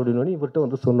அப்படின்னு இவர்கிட்ட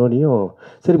வந்து சொன்னோனையும்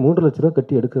சரி 3 லட்ச ரூபா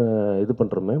கட்டி எடுக்க இது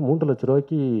பண்ணுறோமே, 3 லட்ச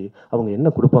ரூபாய்க்கு அவங்க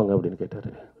என்ன கொடுப்பாங்க அப்படின்னு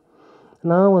கேட்டார்.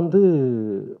 நான் வந்து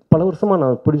பல வருஷமாக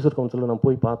நான் ப்ரொடியூசர் கவுன்சிலில் நான்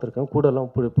போய் பார்த்துருக்கேன். கூடலாம்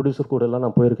ப்ரொடியூசர் கூடலாம்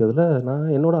நான் போயிருக்கிறதுல நான்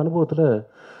என்னோடய அனுபவத்தில்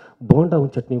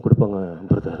போண்டாவும் சட்னியும் கொடுப்பாங்க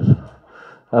பிரதர்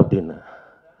அப்படின்னு.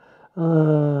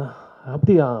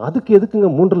 அப்படியா, அதுக்கு எதுக்குங்க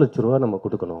 3 லட்ச ரூபா நம்ம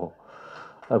கொடுக்கணும்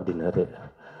அப்படின்னாரு.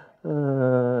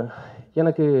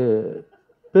 எனக்கு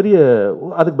பெரிய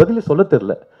அதுக்கு பதிலே சொல்ல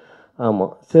தெரில.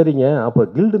 ஆமாம் சரிங்க, அப்போ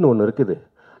கில்டுன்னு ஒன்று இருக்குது,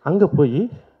 அங்கே போய்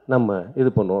நம்ம இது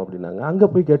பண்ணுவோம் அப்படின்னாங்க. அங்கே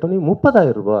போய் கேட்டோன்னே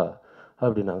 30,000 ரூபா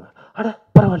அப்படின்னாங்க. அட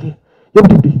பரவாயில்லையே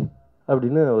எப்படி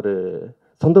அப்படின்னு ஒரு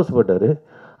சந்தோஷப்பட்டார்.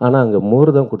 ஆனால் அங்கே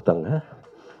மோர் தான் கொடுத்தாங்க.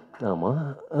 ஆமாம்.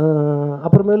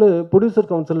 அப்புறமேலு ப்ரொடியூசர்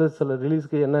கவுன்சிலில் சில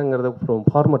ரிலீஸ்க்கு என்னங்கிறத அப்புறம்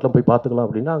ஃபார்மேட்லாம் போய் பார்த்துக்கலாம்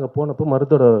அப்படின்னா அங்கே போனப்போ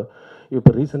மருத்தோட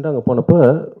இப்போ ரீசெண்டாக அங்கே போனப்போ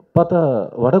பார்த்தா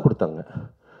வடை கொடுத்தாங்க.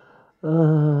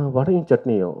 வடையும்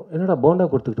சட்னியும். என்னடா போண்டா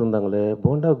கொடுத்துக்கிட்டு இருந்தாங்களே,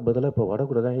 போண்டாவுக்கு பதிலாக இப்போ வடை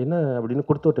கொடுத்தாங்க என்ன அப்படின்னு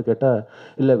கொடுத்துட்டு கேட்டால்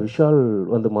இல்லை விஷால்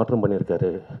வந்து மாற்றம்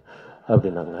பண்ணியிருக்காரு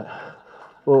அப்படின்னாங்க.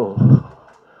 ஓ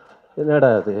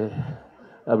என்னடா அது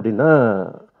அப்படின்னா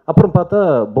அப்புறம் பார்த்தா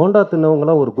போண்டா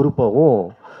தின்னவங்களாம் ஒரு குரூப்பாகவும்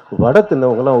வடை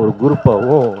தின்னவங்களாம் ஒரு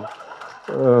குரூப்பாகவும்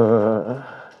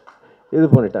இது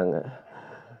பண்ணிட்டாங்க.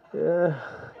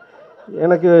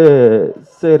 எனக்கு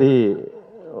சரி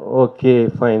ஓகே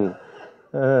ஃபைன்,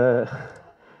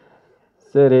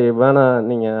 சரி வேணாம்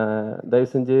நீங்கள்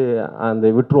தயவு செஞ்சு அந்த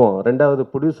விட்டுருவோம். 2வது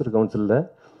ப்ரொடியூசர் கவுன்சிலில்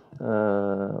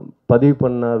பதிவு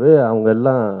பண்ணாவே அவங்க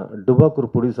எல்லாம்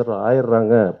டுபாக்கூர் ப்ரொடியூசர்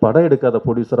ஆயிடுறாங்க, படம் எடுக்காத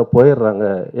ப்ரொடியூசராக போயிடுறாங்க.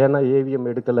 ஏன்னா ஏவிஎம்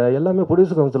எடுக்கலை, எல்லாமே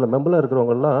ப்ரொடியூசர் கவுன்சிலில் மெம்பராக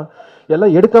இருக்கிறவங்கெல்லாம்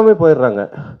எல்லாம் எடுக்காமல் போயிடுறாங்க.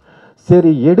 சரி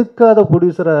எடுக்காத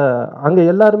ப்ரொடியூசரை அங்கே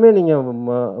எல்லாருமே நீங்கள்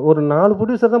ஒரு 4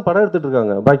 ப்ரொடியூசர் தான் படம் எடுத்துகிட்டு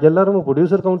இருக்காங்க, பாக்கி எல்லாருமே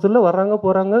ப்ரொடியூசர் கவுன்சிலில் வர்றாங்க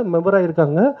போகிறாங்க மெம்பராக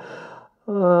இருக்காங்க.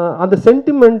 அந்த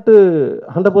சென்டிமெண்ட்டு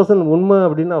 100% உண்மை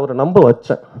அப்படின்னு அவரை நம்ப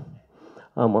வச்சேன்.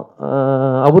 ஆமாம்,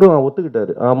 அவரும்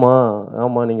ஒத்துக்கிட்டார்.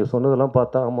 ஆமாம் நீங்கள் சொன்னதெல்லாம்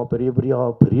பார்த்தா ஆமாம் பெரிய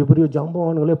பெரிய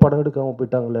ஜாம்பவான்களே படம் எடுக்காமல்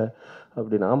போயிட்டாங்களே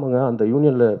அப்படின்னு. ஆமாங்க, அந்த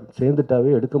யூனியனில்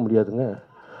சேர்ந்துட்டாவே எடுக்க முடியாதுங்க.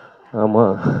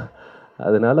 ஆமாம்,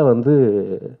 அதனால் வந்து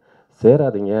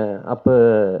சேராதீங்க. அப்போ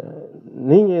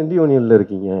நீங்கள் எந்த யூனியனில்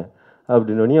இருக்கீங்க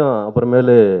அப்படின்னோடனையும்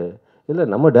அப்புறமேலு இல்லை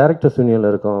நம்ம டேரக்டர்ஸ்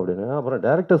யூனியனில் இருக்கோம் அப்படின்னு. அப்புறம்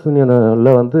டேரக்டர்ஸ்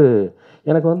யூனியனில் வந்து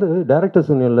எனக்கு வந்து டேரக்டர்ஸ்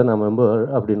யூனியனில் நான் மெம்பர்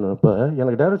அப்படின்னப்போ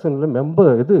எனக்கு டேரக்டர்ஸ் யூனியனில்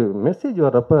மெம்பர் இது மெசேஜ்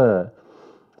வர்றப்போ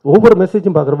ஒவ்வொரு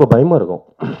மெசேஜும் பார்க்குறப்ப பயமாக இருக்கும்.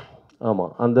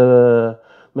 ஆமாம், அந்த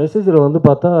மெசேஜில் வந்து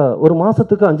பார்த்தா ஒரு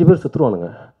மாதத்துக்கு 5 பேர் செத்துருவானுங்க.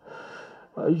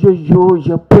 ஐயோ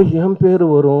எப்போ என் பேர்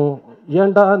வரும்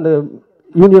ஏன்டா அந்த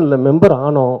யூனியனில் மெம்பர்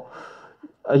ஆனோம்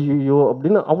ஐயோ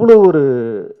அப்படின்னு அவ்வளோ ஒரு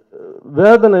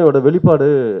வேதனையோட வெளிப்பாடு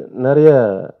நிறைய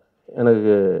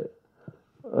எனக்கு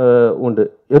உண்டு.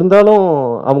 இருந்தாலும்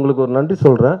அவங்களுக்கு ஒரு நன்றி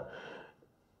சொல்கிறேன்.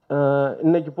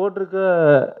 இன்னைக்கு போட்டிருக்க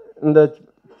இந்த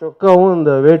சொக்காவும்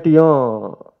இந்த வேட்டியும்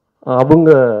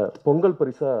அவங்க பொங்கல்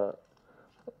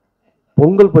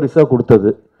பரிசாக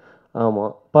கொடுத்தது.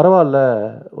 ஆமாம், பரவாயில்ல,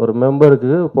 ஒரு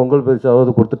மெம்பருக்கு பொங்கல்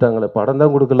பரிசாவது கொடுத்துட்டாங்களே, படம்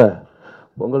தான் கொடுக்கல,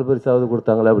 பொங்கல் பரிசாவது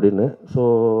கொடுத்தாங்களே அப்படின்னு. ஸோ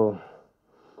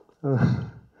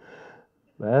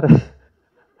வேறு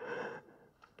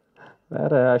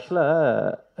ஆக்சுவலாக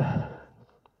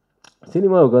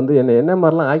சினிமாவுக்கு வந்து என்ன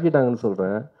மாதிரிலாம் ஆக்கிட்டாங்கன்னு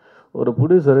சொல்கிறேன். ஒரு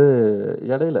ப்ரொடியூசரு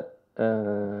இடையில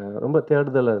ரொம்ப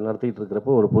தேடுதலை நடத்திக்கிட்டு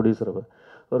இருக்கிறப்போ ஒரு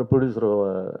ப்ரொடியூசரை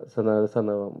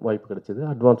சந்த வாய்ப்பு கிடச்சிது.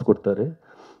 அட்வான்ஸ் கொடுத்தாரு.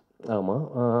 ஆமாம்,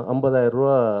 50,000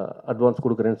 ரூபா அட்வான்ஸ்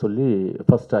கொடுக்குறேன்னு சொல்லி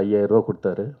ஃபஸ்ட்டு 5,000 ரூபா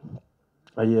கொடுத்தாரு.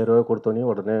 5,000 ரூபா கொடுத்தோன்னே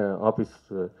உடனே ஆஃபீஸ்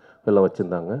வெளில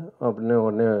வச்சுருந்தாங்க.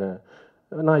 உடனே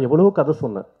நான் எவ்வளோ கதை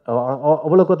சொன்னேன்.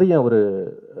 அவ்வளோ கதையும் அவர்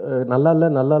நல்லா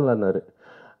இல்லைன்னாரு.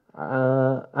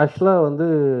 ஆக்சுவலாக வந்து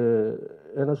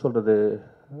என்ன சொல்கிறது,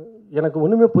 எனக்கு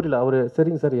ஒன்றுமே புரியல. அவர்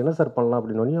சரிங்க சார், என்ன சார் பண்ணலாம்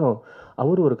அப்படின்னோடனையும்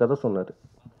அவர் ஒரு கதை சொன்னார்.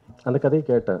 அந்த கதையை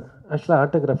கேட்டேன். ஆக்சுவலாக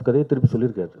ஆட்டோகிராஃப் கதையை திருப்பி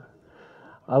சொல்லியிருக்காரு.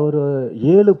 அவர்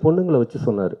 7 பொண்ணுங்களை வச்சு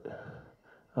சொன்னார்.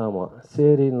 ஆமாம்,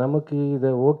 சரி நமக்கு இதை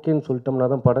ஓகேன்னு சொல்லிட்டோம்னா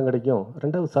தான் படம் கிடைக்கும்.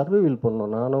 2வது சர்வைவல்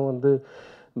பண்ணோம். நானும் வந்து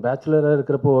பேச்சுலராக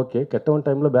இருக்கிறப்போ ஓகே, கெட்டவன்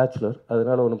டைமில் பேச்சுலர்,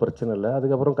 அதனால் ஒன்றும் பிரச்சனை இல்லை.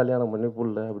 அதுக்கப்புறம் கல்யாணம் பண்ணி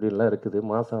புள்ள அப்படின்லாம் இருக்குது,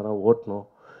 மாதம் ஆனால் ஓட்டணும்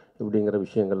இப்படிங்கிற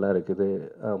விஷயங்கள்லாம் இருக்குது.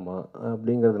 ஆமாம்,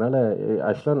 அப்படிங்கிறதுனால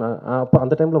ஆக்சுவலாக நான் அப்போ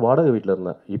அந்த டைமில் வாடகை வீட்டில்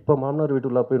இருந்தேன். இப்போ மாமனார்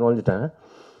வீட்டுக்குள்ளே போய் நுழைஞ்சிட்டேன்.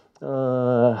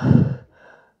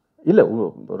 இல்லை,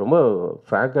 ரொம்ப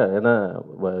ஃப்ராங்காக, ஏன்னா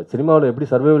சினிமாவில் எப்படி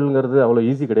சர்வைவலுங்கிறது அவ்வளோ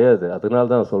ஈஸி கிடையாது,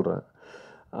 அதனால தான் சொல்கிறேன்.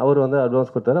 அவர் வந்து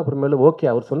அட்வான்ஸ் கொடுத்தாரு. அப்புறமேல ஓகே,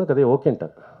 அவர் சொன்ன கதையை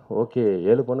ஓகேன்ட்டேன். ஓகே,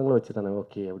 7 பொண்ணுங்களும் வச்சு தானே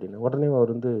ஓகே அப்படின்னு. உடனே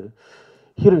அவர் வந்து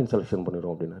ஹீரோயின் செலெக்ஷன்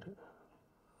பண்ணிடுவோம் அப்படின்னாரு.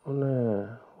 உடனே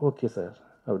ஓகே சார்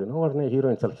அப்படின்னா உடனே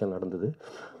ஹீரோயின் செலெக்ஷன் நடந்தது.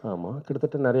 ஆமாம்,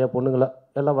 கிட்டத்தட்ட நிறையா பொண்ணுங்களாம்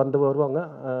எல்லாம் வருவாங்க.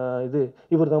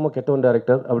 இவர் தாம்மா கெட்டவன்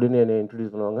டைரக்டர் அப்படின்னு என்னை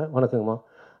இன்ட்ரடியூஸ் பண்ணுவாங்க. வணக்கங்கம்மா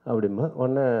அப்படிமா.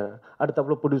 உடனே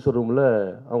அடுத்தப்பல ப்ரொடியூசர் ரூமில்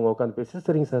அவங்க உட்காந்து பேசி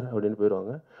சரிங்க சார் அப்படின்னு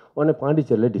போயிடுவாங்க. உடனே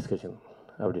பாண்டிச்சேரியில் டிஸ்கஷன்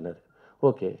அப்படின்னாரு.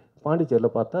 ஓகே,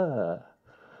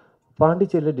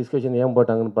 பாண்டிச்சேரியில் டிஸ்கஷன் ஏன்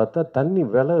போட்டாங்கன்னு பார்த்தா, தண்ணி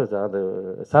விலை, அது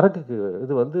சரக்குக்கு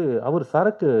இது வந்து அவர்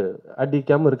சரக்கு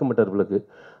அடிக்காமல் இருக்க மாட்டார் உங்களுக்கு.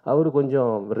 அவர்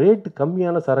கொஞ்சம் ரேட்டு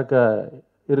கம்மியான சரக்கை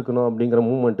இருக்கணும் அப்படிங்கிற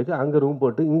மூமெண்ட்டுக்கு அங்கே ரூம்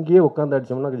போட்டு இங்கேயே உட்காந்து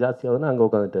அடித்தோம்னா ஜாஸ்தி ஆகுதுன்னு அங்கே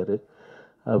உட்காந்துட்டாரு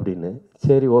அப்படின்னு.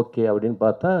 சரி ஓகே அப்படின்னு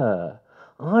பார்த்தா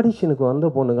ஆடிஷனுக்கு வந்த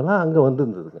பொண்ணுங்கள்லாம் அங்கே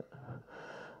வந்துருந்ததுங்க.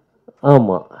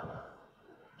 ஆமாம்,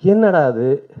 என்னடா அது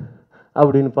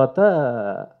அப்படின்னு பார்த்தா,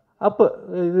 அப்போ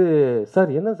இது சார்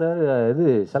என்ன சார் இது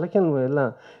செலெக்ஷன்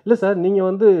எல்லாம் இல்லை சார், நீங்கள்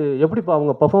வந்து எப்படிப்பா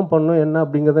அவங்க பர்ஃபார்ம் பண்ணணும் என்ன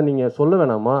அப்படிங்கிறத நீங்கள் சொல்ல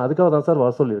வேணாமா, அதுக்காக தான் சார்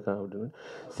வர சொல்லியிருக்கேன் அப்படின்னு.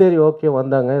 சரி ஓகே,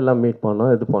 வந்தாங்க, எல்லாம் மீட்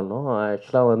பண்ணோம், இது பண்ணோம்.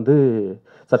 ஆக்சுவலாக வந்து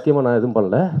சத்தியமாக நான் எதுவும்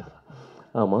பண்ணல.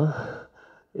 ஆமாம்,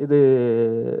 இது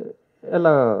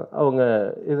எல்லாம் அவங்க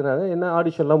இதுனாங்க. என்ன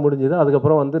ஆடிஷன்லாம் முடிஞ்சுது.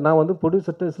 அதுக்கப்புறம் வந்து நான் வந்து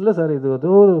ப்ரொடியூசர்ட்டு இல்லை சார் இது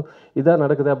ஏதோ இதாக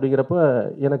நடக்குது அப்படிங்கிறப்ப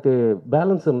எனக்கு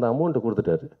பேலன்ஸ் இருந்த அமௌண்ட்டு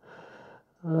கொடுத்துட்டாரு.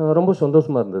 ரொம்ப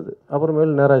சந்தோஷமாக இருந்தது.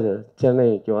 அப்புறமேல் நேராக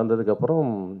சென்னைக்கு வந்ததுக்கப்புறம்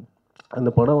அந்த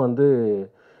படம் வந்து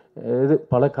இது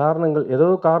பல காரணங்கள், ஏதோ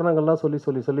காரணங்கள்லாம்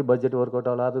சொல்லி பட்ஜெட் ஒர்க் அவுட்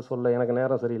ஆகல, அது சொல்ல எனக்கு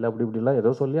நேரம் சரியில்லை அப்படி இப்படிலாம்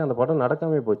ஏதோ சொல்லி அந்த படம்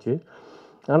நடக்காமே போச்சு.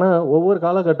 ஆனால் ஒவ்வொரு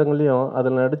காலகட்டங்கள்லேயும்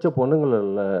அதில் நடித்த பொண்ணுங்களில்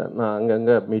நான்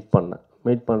அங்கங்கே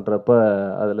மீட் பண்ணுறப்ப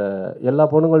அதில் எல்லா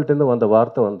பொண்ணுங்கள்ட்டேருந்து வந்த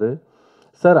வார்த்தை வந்து,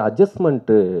 சார்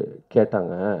அட்ஜஸ்ட்மெண்ட்டு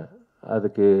கேட்டாங்க,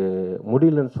 அதுக்கு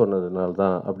முடியலன்னு சொன்னதுனால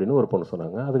தான் அப்படின்னு ஒரு பொண்ணு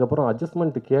சொன்னாங்க. அதுக்கப்புறம்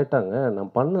அட்ஜஸ்ட்மெண்ட்டு கேட்டாங்க, நான்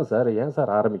பண்ணேன் சார், ஏன்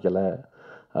சார் ஆரம்பிக்கலை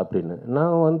அப்படின்னு.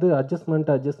 நான் வந்து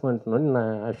அட்ஜஸ்ட்மெண்ட்னு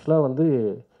நான் ஆக்சுவலாக வந்து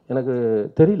எனக்கு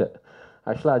தெரியல.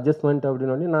 ஆக்சுவலாக அட்ஜஸ்ட்மெண்ட்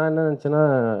அப்படின்னோடனே நான் என்ன நினச்சேன்னா,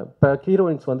 இப்போ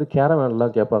ஹீரோயின்ஸ் வந்து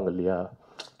கேரவேன்லாம் கேட்பாங்க இல்லையா,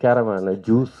 கேரவேனு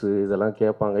ஜூஸு இதெல்லாம்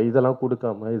கேட்பாங்க, இதெல்லாம்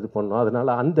கொடுக்காம இது பண்ணோம்,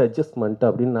 அதனால் அந்த அட்ஜஸ்ட்மெண்ட்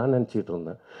அப்படின்னு நான் நினச்சிட்டு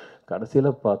இருந்தேன். கடைசியில்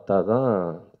பார்த்தா தான்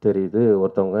தெரியுது,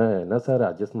 ஒருத்தவங்க என்ன சார்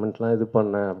அட்ஜஸ்ட்மெண்ட்லாம் இது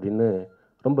பண்ணேன் அப்படின்னு.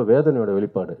 ரொம்ப வேதனையோட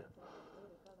வெளிப்பாடு.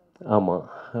 ஆமாம்,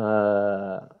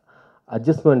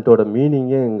 அட்ஜஸ்ட்மெண்ட்டோட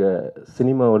மீனிங்கே இங்கே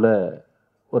சினிமாவில்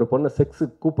ஒரு பொண்ணை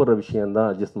செக்ஸுக்கு கூப்பிட்ற விஷயந்தான்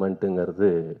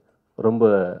அட்ஜஸ்ட்மெண்ட்டுங்கிறது ரொம்ப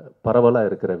பரவலாக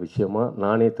இருக்கிற விஷயமா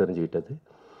நானே தெரிஞ்சுக்கிட்டது.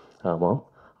 ஆமாம்,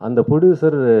 அந்த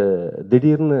ப்ரொடியூசர்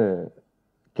திடீர்னு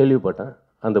கேள்விப்பட்டேன்.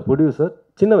 அந்த ப்ரொடியூசர்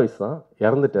சின்ன வயசு தான்,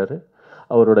 இறந்துட்டார்.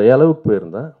 அவரோட இளவுக்கு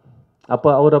போயிருந்தேன். அப்போ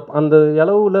அவரை அந்த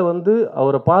இளவில் வந்து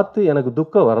அவரை பார்த்து எனக்கு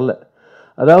துக்கம் வரலை.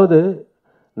 அதாவது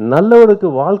நல்லவனுக்கு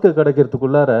வாழ்க்கை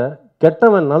கிடைக்கிறதுக்குள்ளார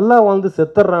கெட்டவன் நல்லா வாழ்ந்து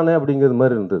செத்துறானே அப்படிங்கிறது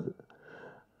மாதிரி இருந்தது.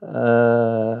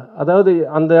 அதாவது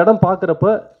அந்த இடம் பார்க்குறப்ப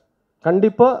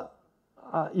கண்டிப்பாக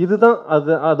இதுதான்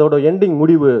அதோட எண்டிங்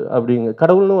முடிவு அப்படிங்க.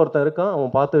 கடவுள்னு ஒருத்தன் இருக்கான்,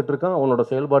 அவன் பார்த்துட்டு இருக்கான், அவனோட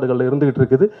செயல்பாடுகள் இருந்துகிட்டு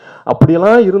இருக்குது.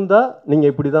 அப்படியெல்லாம் இருந்தால்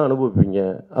நீங்கள் இப்படி தான் அனுபவிப்பீங்க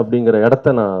அப்படிங்கிற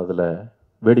இடத்த நான் அதில்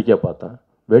வேடிக்கை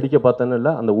பார்த்தேன்னு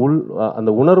இல்லை,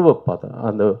 அந்த உணர்வை பார்த்தேன்.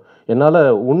 அந்த என்னால்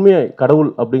உண்மையை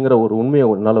கடவுள் அப்படிங்கிற ஒரு உண்மையை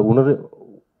என்னால்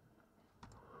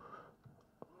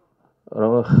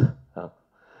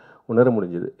உணர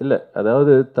முடிஞ்சுது. இல்லை,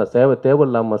 அதாவது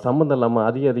தேவையில்லாமல் சம்மந்தம் இல்லாமல்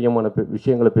அதிகமான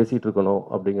விஷயங்களை பேசிகிட்டு இருக்கணும்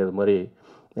அப்படிங்கிறது மாதிரி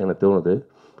எனக்கு தோணுது.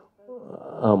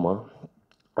 ஆமாம்,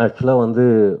 ஆக்சுவலாக வந்து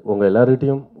உங்கள்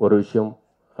எல்லார்கிட்டையும் ஒரு விஷயம்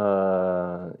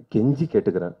கெஞ்சி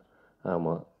கேட்டுக்கிறேன்.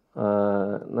 ஆமாம்,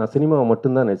 நான் சினிமாவை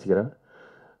மட்டும்தான் நேசிக்கிறேன்.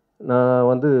 நான்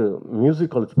வந்து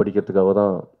மியூசிக் காலேஜ் படிக்கிறதுக்காக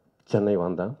தான் சென்னை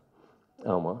வந்தேன்.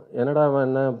 ஆமாம், என்னடா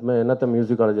என்னத்த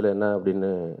மியூசிக் காலேஜில் என்ன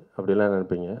அப்படிலாம்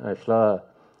நினைப்பீங்க. ஆக்சுவலாக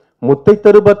முத்தை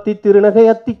தருபத்தி திருநகை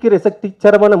அத்திக்கிற சக்தி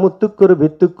சரவண முத்துக்குரு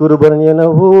வித்துக்குருபரன் என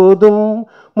ஓதும்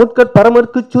முட்கட்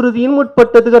பரமர்க்கு சுருதியின்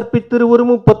முற்பட்டது கற்பித்திரு ஒரு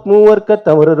 33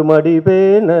 தமரர்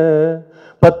மடிவேன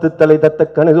 10 தலை தத்த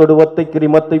கணிதோடு ஒத்தை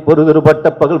கிரிமத்தை பொறுதொரு வட்ட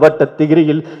பகல் வட்ட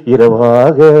திகிரியில்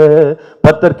இரவாக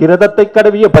 10 கிரதத்தை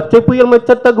கடவிய பச்சை புயல்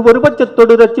மச்சத்தகு ஒரு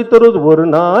பட்சத்தோடு ரச்சித்தொரு ஒரு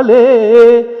நாளே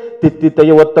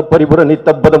தித்தித்தைய ஒத்த பரிபுர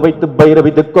நித்தப்பதம் வைத்து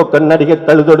பைரவி திக்கோ கண்ணடிக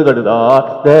கழுதொடு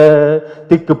கழுதாட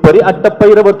திக்கு பறி அட்ட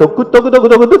பைரவர் தொக்கு தொகு தொகு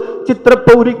தொகுது சித்திர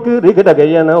பௌரிக்கு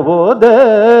ரிகடகையன போத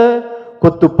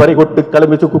கொத்து பறை கொட்டு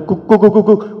கிளம்பிச்சு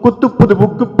குத்து புது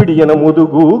புக்கு பிடியன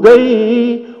முதுகூகை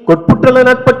கொட்புற்றல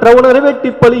நட்பற்ற உணரை வெட்டி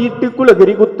பலியிட்டு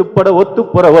குலகிரி குத்துப்பட ஒத்து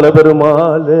புறவல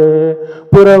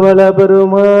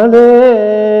பெருமாளே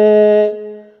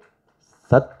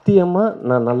சத்தியமா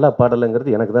நான் நல்லா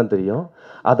பாடலைங்கிறது எனக்கு தான் தெரியும்,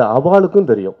 அது அவளுக்கும்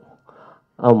தெரியும்.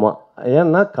 ஆமாம்,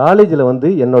 ஏன்னா காலேஜில் வந்து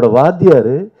என்னோட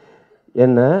வாத்தியார்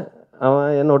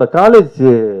என்னோட காலேஜ்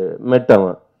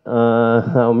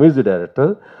அவன் மியூசிக்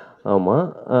டைரக்டர். ஆமாம்,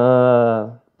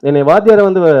 என்னை வாத்தியாரை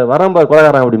வந்து வராம்பார்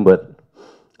கொலைகாரன் அப்படிம்பார்.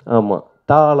 ஆமாம்,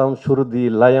 தாளம் சுருதி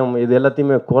லயம் இது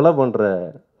எல்லாத்தையுமே கொலை பண்ணுற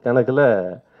கணக்கில்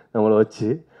நம்மளை வச்சு,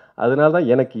 அதனால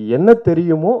தான் எனக்கு என்ன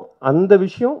தெரியுமோ அந்த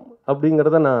விஷயம்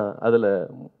அப்படிங்கிறத நான் அதில்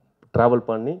ட்ராவல்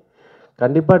பண்ணி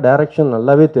கண்டிப்பாக டைரக்ஷன்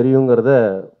நல்லாவே தெரியுங்கிறத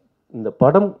இந்த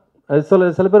படம்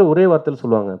சில பேர் ஒரே வார்த்தையில்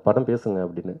சொல்லுவாங்க படம் பேசுங்க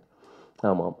அப்படின்னு.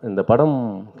 ஆமாம், இந்த படம்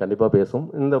கண்டிப்பாக பேசும்.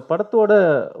 இந்த படத்தோட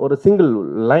ஒரு சிங்கிள்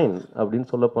லைன் அப்படின்னு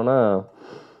சொல்லப்போனால்,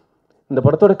 இந்த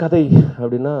படத்தோட கதை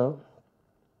அப்படின்னா,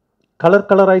 கலர்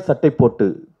கலராய் சட்டை போட்டு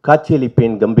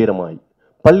காட்சியளிப்பேன் கம்பீரமாய்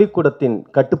பள்ளிக்கூடத்தின்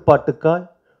கட்டுப்பாட்டுக்காய்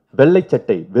வெள்ளை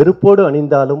சட்டை வெறுப்போடு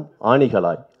அணிந்தாலும்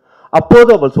ஆணிகளாய். அப்போது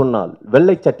அவள் சொன்னாள்,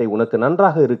 வெள்ளை சட்டை உனக்கு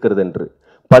நன்றாக இருக்கிறது என்று.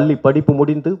 பள்ளி படிப்பு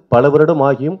முடிந்து பல வருடம்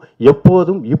ஆகியும்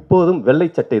இப்போதும் வெள்ளை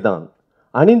சட்டை தான்.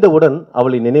 அணிந்தவுடன்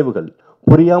அவளின் நினைவுகள்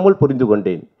புரியாமல் புரிந்து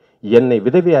கொண்டேன். என்னை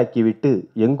விதவையாக்கிவிட்டு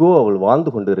எங்கோ அவள் வாழ்ந்து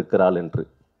கொண்டு இருக்கிறாள் என்று.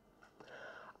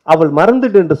 அவள்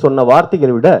மறந்துட்டு என்று சொன்ன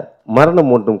வார்த்தைகளை விட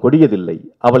மரணம் ஒன்றும் கொடியதில்லை.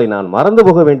 அவளை நான் மறந்து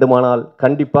போக வேண்டுமானால்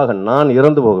கண்டிப்பாக நான்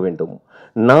இறந்து போக வேண்டும்.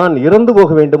 நான் இறந்து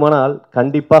போக வேண்டுமானால்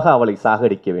கண்டிப்பாக அவளை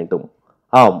சாகடிக்க வேண்டும்.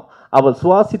 ஆம், அவள்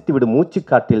சுவாசித்து விடும்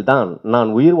மூச்சுக்காட்டில் தான் நான்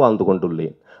உயிர் வாழ்ந்து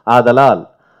கொண்டுள்ளேன். ஆதலால்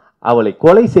அவளை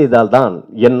கொலை செய்தால்தான்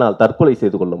என்னால் தற்கொலை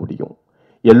செய்து கொள்ள முடியும்.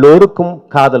 எல்லோருக்கும்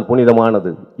காதல்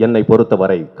புனிதமானது, என்னை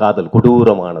பொறுத்தவரை காதல்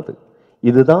கொடூரமானது.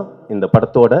 இதுதான் இந்த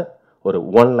படத்தோட ஒரு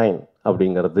ஒன் லைன்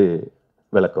அப்படிங்கிறது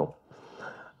விளக்கம்.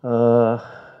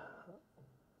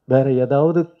 வேற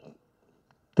ஏதாவது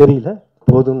தெரியல,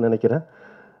 போதும்னு நினைக்கிறேன்.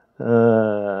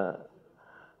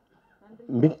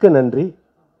 மிக்க நன்றி,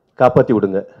 காப்பாற்றி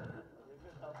விடுங்க.